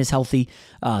offensive line is healthy.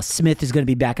 Smith is going to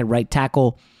be back at right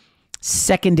tackle.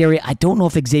 Secondary, I don't know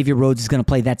if Xavier Rhodes is going to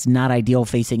play. That's not ideal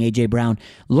facing A.J. Brown.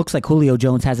 Looks like Julio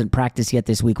Jones hasn't practiced yet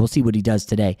this week. We'll see what he does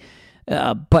today.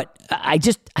 But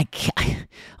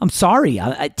I'm sorry.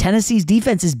 Tennessee's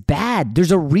defense is bad.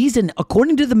 There's a reason,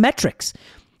 according to the metrics,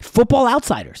 Football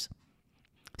Outsiders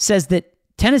says that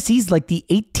Tennessee's like the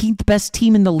 18th best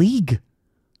team in the league.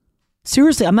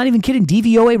 Seriously, I'm not even kidding.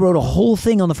 DVOA wrote a whole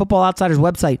thing on the Football Outsiders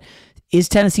website. Is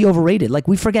Tennessee overrated? Like,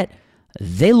 we forget.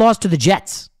 They lost to the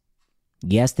Jets.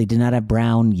 Yes, they did not have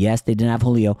Brown. Yes, they didn't have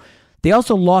Julio. They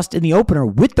also lost in the opener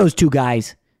with those 2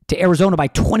 guys to Arizona by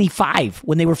 25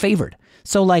 when they were favored.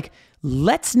 So, like,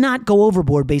 let's not go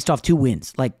overboard based off 2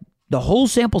 wins. Like, the whole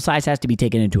sample size has to be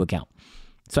taken into account.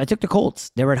 So I took the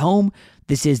Colts. They're at home.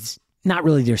 This is not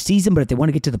really their season, but if they want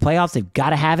to get to the playoffs, they've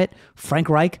got to have it. Frank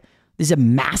Reich, this is a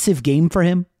massive game for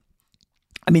him.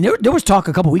 I mean, there was talk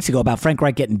a couple weeks ago about Frank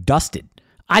Reich getting dusted.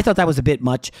 I thought that was a bit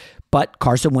much, but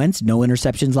Carson Wentz, no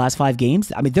interceptions last 5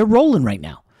 games. I mean, they're rolling right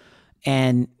now.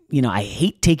 And, you know, I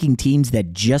hate taking teams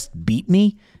that just beat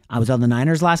me. I was on the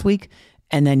Niners last week,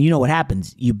 and then you know what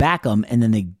happens. You back them, and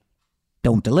then they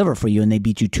don't deliver for you, and they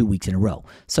beat you 2 weeks in a row.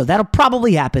 So that'll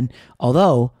probably happen,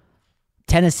 although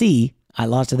Tennessee, I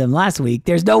lost to them last week.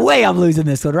 There's no way I'm losing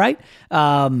this one, right?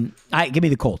 Give me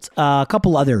the Colts. A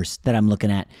couple others that I'm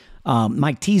looking at.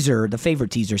 My teaser, the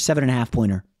favorite teaser,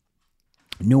 7.5-pointer.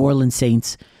 New Orleans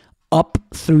Saints up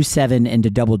through 7 into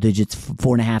double digits,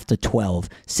 4.5 to 12.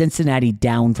 Cincinnati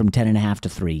down from 10.5 to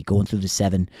 3, going through the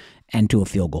 7 and to a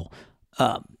field goal.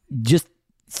 Just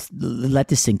let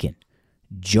this sink in.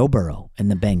 Joe Burrow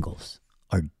and the Bengals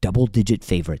are double-digit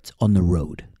favorites on the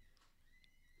road.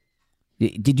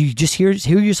 Did you just hear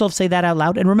yourself say that out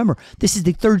loud? And remember, this is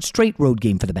the 3rd straight road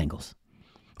game for the Bengals.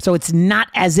 So it's not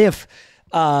as if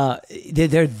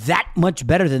they're that much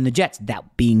better than the Jets.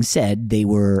 That being said, they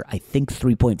were, I think,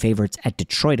 3-point favorites at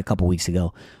Detroit a couple weeks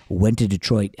ago. Went to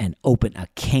Detroit and opened a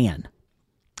can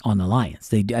on the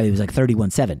Lions. It was like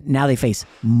 31-7. Now they face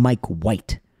Mike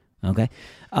White. Okay,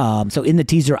 so in the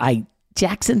teaser,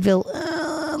 Jacksonville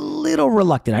a little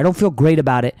reluctant. I don't feel great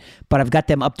about it, but I've got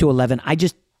them up to 11.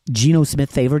 Geno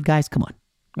Smith favored, guys. Come on,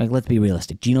 like, let's be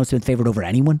realistic. Geno Smith favored over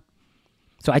anyone.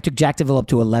 So I took Jacksonville up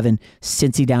to 11,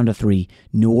 Cincy down to 3,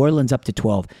 New Orleans up to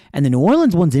 12. And the New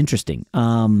Orleans one's interesting.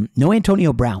 No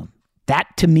Antonio Brown. That,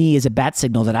 to me, is a bat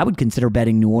signal that I would consider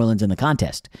betting New Orleans in the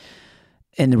contest.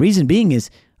 And the reason being is,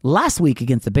 last week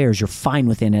against the Bears, you're fine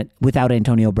within it without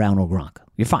Antonio Brown or Gronk.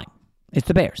 You're fine. It's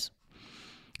the Bears.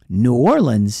 New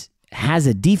Orleans has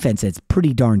a defense that's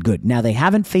pretty darn good. Now, they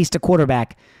haven't faced a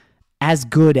quarterback as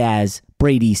good as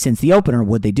Brady since the opener.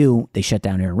 What they do, they shut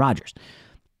down Aaron Rodgers.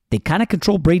 They kind of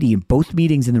controlled Brady in both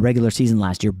meetings in the regular season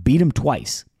last year, beat him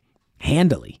twice,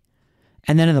 handily.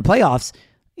 And then in the playoffs,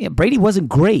 Brady wasn't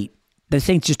great. The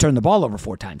Saints just turned the ball over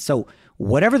 4 times. So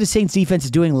whatever the Saints defense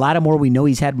is doing, Lattimore, we know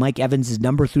he's had Mike Evans'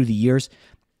 number through the years.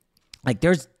 Like,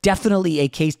 there's definitely a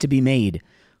case to be made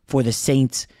for the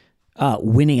Saints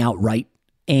winning outright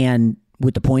and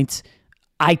with the points.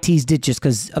 I teased it just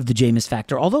because of the Jameis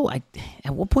factor. Although, at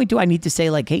what point do I need to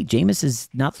say, like, hey, Jameis is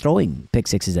not throwing pick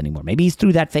sixes anymore? Maybe he's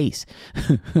through that phase.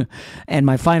 And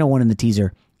my final one in the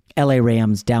teaser, LA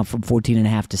Rams down from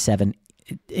 14.5 to 7.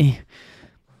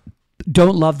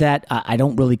 Don't love that. I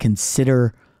don't really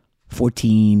consider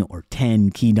 14 or 10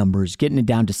 key numbers, getting it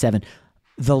down to 7.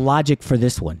 The logic for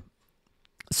this one.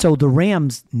 So the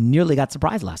Rams nearly got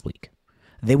surprised last week.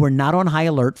 They were not on high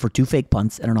alert for 2 fake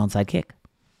punts and an onside kick.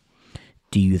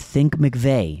 Do you think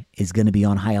McVay is going to be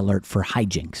on high alert for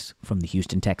hijinks from the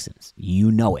Houston Texans? You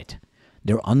know it.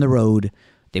 They're on the road.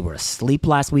 They were asleep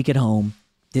last week at home.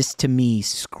 This, to me,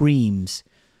 screams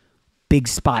big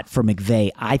spot for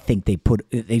McVay. I think they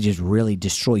just really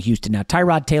destroy Houston. Now,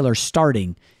 Tyrod Taylor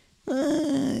starting,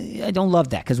 I don't love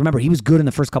that because remember, he was good in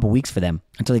the first couple weeks for them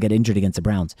until he got injured against the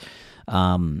Browns.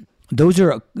 Those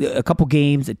are a couple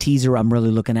games, a teaser I'm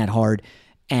really looking at hard.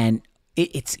 And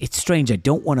it's strange. I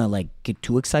don't want to get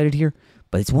too excited here,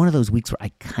 but it's one of those weeks where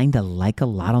I kind of like a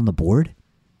lot on the board,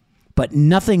 but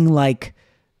nothing like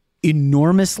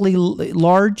enormously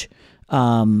large.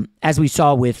 As we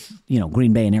saw with,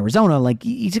 Green Bay and Arizona,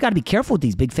 you just got to be careful with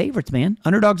these big favorites, man.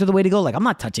 Underdogs are the way to go. I'm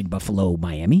not touching Buffalo,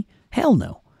 Miami. Hell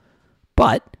no.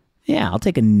 But yeah, I'll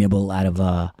take a nibble of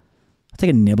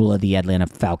the Atlanta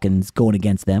Falcons going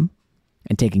against them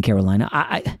and taking Carolina.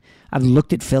 I've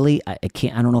looked at Philly. I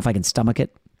don't know if I can stomach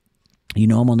it.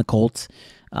 I'm on the Colts.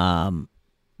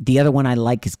 The other one I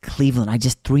like is Cleveland.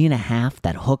 3.5.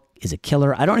 That hook is a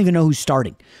killer. I don't even know who's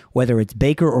starting, whether it's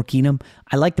Baker or Keenum.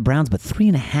 I like the Browns, but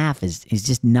 3.5 is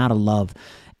just not a love.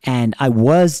 And I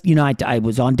was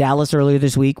on Dallas earlier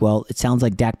this week. Well, it sounds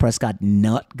like Dak Prescott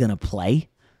not going to play.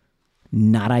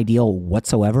 Not ideal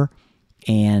whatsoever.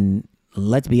 And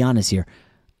let's be honest here.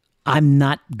 I'm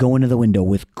not going to the window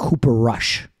with Cooper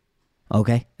Rush.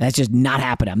 Okay? That's just not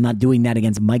happening. I'm not doing that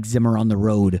against Mike Zimmer on the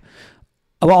road.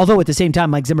 Although at the same time,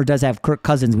 Mike Zimmer does have Kirk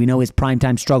Cousins. We know his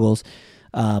primetime struggles.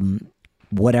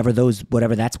 Whatever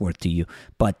that's worth to you.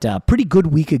 But pretty good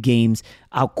week of games.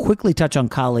 I'll quickly touch on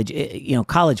college.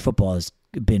 College football has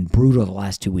been brutal the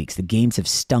last 2 weeks. The games have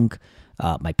stunk.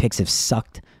 My picks have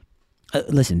sucked.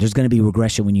 Listen, there's going to be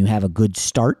regression when you have a good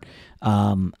start.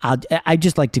 I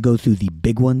just like to go through the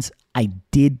big ones. I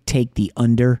did take the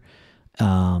under,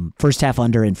 first half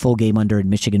under and full game under in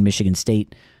Michigan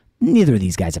State. Neither of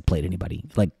these guys have played anybody.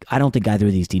 I don't think either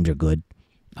of these teams are good.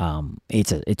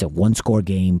 It's a one-score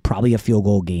game, probably a field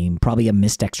goal game, probably a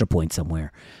missed extra point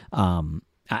somewhere. I'm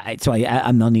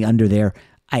on the under there.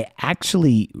 I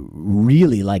actually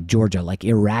really like Georgia,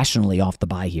 irrationally off the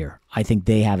bye here. I think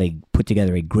they have put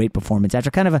together a great performance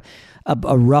after kind of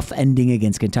a rough ending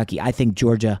against Kentucky. I think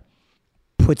Georgia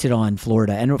puts it on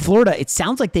Florida. And Florida, it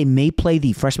sounds like they may play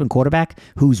the freshman quarterback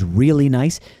who's really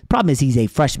nice. Problem is he's a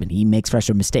freshman. He makes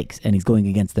freshman mistakes, and he's going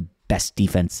against the best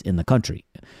defense in the country.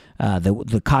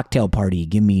 The cocktail party,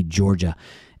 give me Georgia.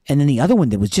 And then the other one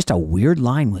that was just a weird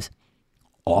line was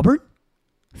Auburn?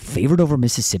 Favored over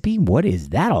Mississippi? What is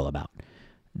that all about?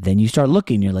 Then you start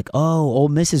looking, you're like, oh, Ole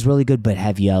Miss is really good, but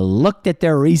have you looked at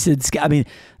their recent...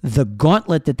 the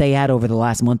gauntlet that they had over the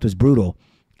last month was brutal,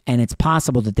 and it's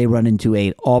possible that they run into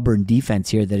a Auburn defense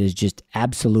here that is just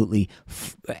absolutely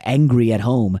angry at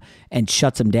home and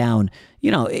shuts them down.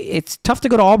 It's tough to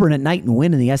go to Auburn at night and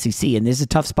win in the SEC, and this is a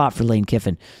tough spot for Lane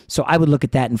Kiffin. So I would look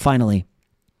at that, and finally,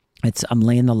 I'm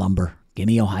laying the lumber. Give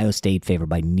me Ohio State favored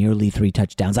by nearly 3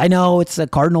 touchdowns. I know it's a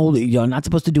Cardinal. You're not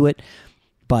supposed to do it.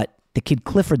 But the kid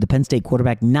Clifford, the Penn State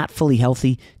quarterback, not fully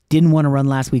healthy. Didn't want to run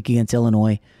last week against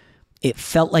Illinois. It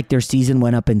felt like their season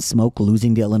went up in smoke,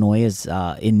 losing to Illinois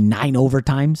in 9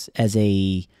 overtimes as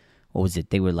they were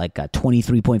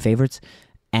 23-point favorites.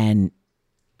 And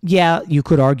yeah, you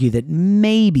could argue that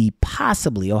maybe,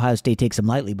 possibly, Ohio State takes them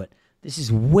lightly, but this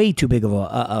is way too big of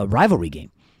a rivalry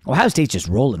game. Ohio State's just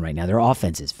rolling right now. Their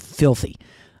offense is filthy.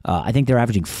 I think they're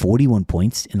averaging 41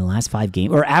 points in the last 5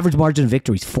 games, or average margin of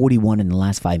victory is 41 in the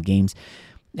last 5 games.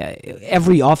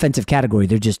 Every offensive category,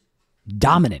 they're just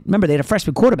dominant. Remember, they had a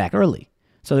freshman quarterback early,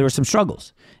 so there were some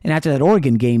struggles. And after that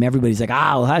Oregon game, everybody's like,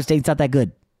 Ohio State's not that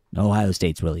good. Ohio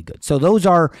State's really good. So those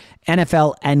are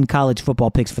NFL and college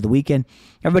football picks for the weekend.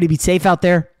 Everybody be safe out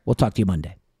there. We'll talk to you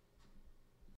Monday.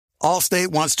 Allstate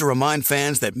wants to remind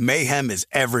fans that mayhem is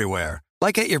everywhere,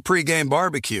 like at your pregame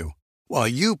barbecue. While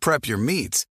you prep your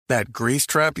meats, that grease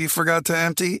trap you forgot to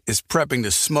empty is prepping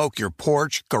to smoke your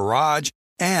porch, garage,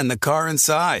 and the car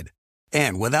inside.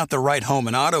 And without the right home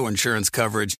and auto insurance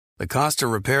coverage, the cost to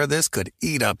repair this could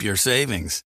eat up your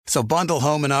savings. So bundle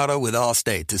home and auto with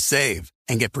Allstate to save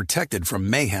and get protected from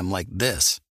mayhem like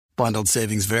this. Bundled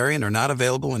savings vary and are not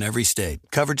available in every state.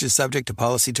 Coverage is subject to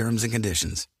policy terms and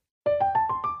conditions.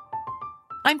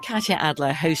 I'm Katya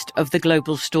Adler, host of The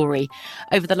Global Story.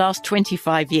 Over the last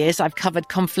 25 years, I've covered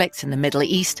conflicts in the Middle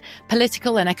East,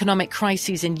 political and economic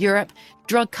crises in Europe,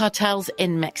 drug cartels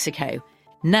in Mexico.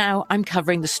 Now I'm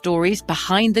covering the stories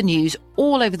behind the news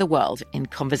all over the world in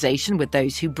conversation with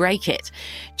those who break it.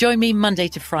 Join me Monday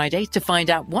to Friday to find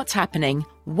out what's happening,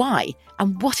 why,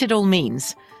 and what it all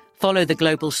means. Follow The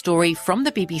Global Story from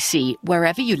the BBC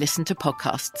wherever you listen to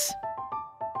podcasts.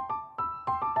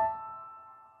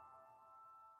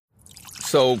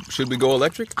 So, should we go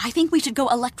electric? I think we should go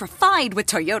electrified with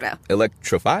Toyota.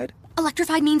 Electrified?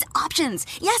 Electrified means options.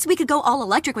 Yes, we could go all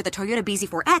electric with the Toyota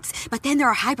BZ4X, but then there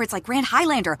are hybrids like Grand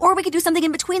Highlander, or we could do something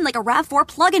in between like a RAV4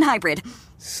 plug-in hybrid.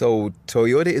 So,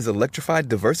 Toyota is electrified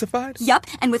diversified? Yup,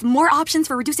 and with more options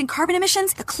for reducing carbon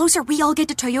emissions, the closer we all get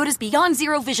to Toyota's Beyond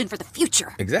Zero vision for the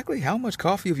future. Exactly how much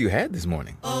coffee have you had this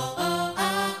morning?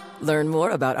 Learn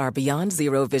more about our Beyond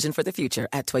Zero vision for the future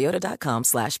at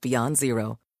toyota.com/Beyond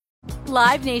Zero.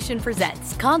 Live Nation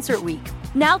presents Concert Week.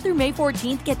 Now through May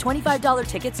 14th, get $25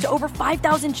 tickets to over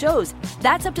 5,000 shows.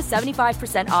 That's up to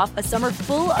 75% off a summer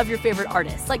full of your favorite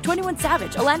artists like 21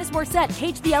 Savage, Alanis Morissette,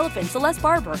 Cage the Elephant, Celeste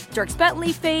Barber, Dierks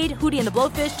Bentley, Fade, Hootie and the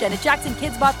Blowfish, Janet Jackson,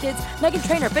 Kidz Bop Kids, Meghan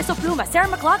Trainor, Bissell Pluma, Sarah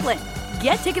McLachlan.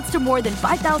 Get tickets to more than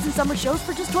 5,000 summer shows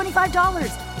for just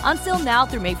 $25. Until now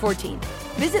through May 14th.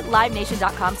 Visit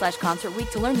LiveNation.com/Concert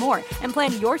Week to learn more and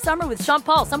plan your summer with Sean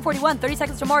Paul, Sum 41, 30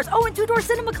 Seconds to Mars, and Two Door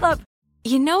Cinema Club.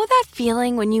 You know that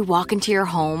feeling when you walk into your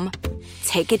home,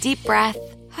 take a deep breath,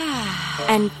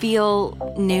 and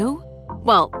feel new?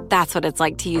 Well, that's what it's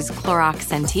like to use Clorox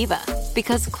Scentiva.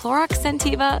 Because Clorox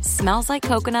Scentiva smells like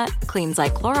coconut, cleans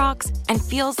like Clorox, and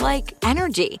feels like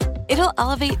energy. It'll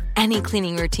elevate any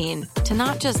cleaning routine to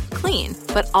not just clean,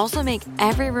 but also make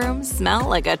every room smell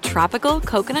like a tropical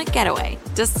coconut getaway.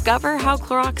 Discover how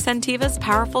Clorox Scentiva's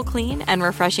powerful clean and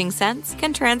refreshing scents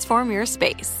can transform your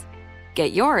space.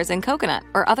 Get yours in coconut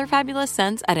or other fabulous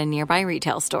scents at a nearby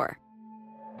retail store.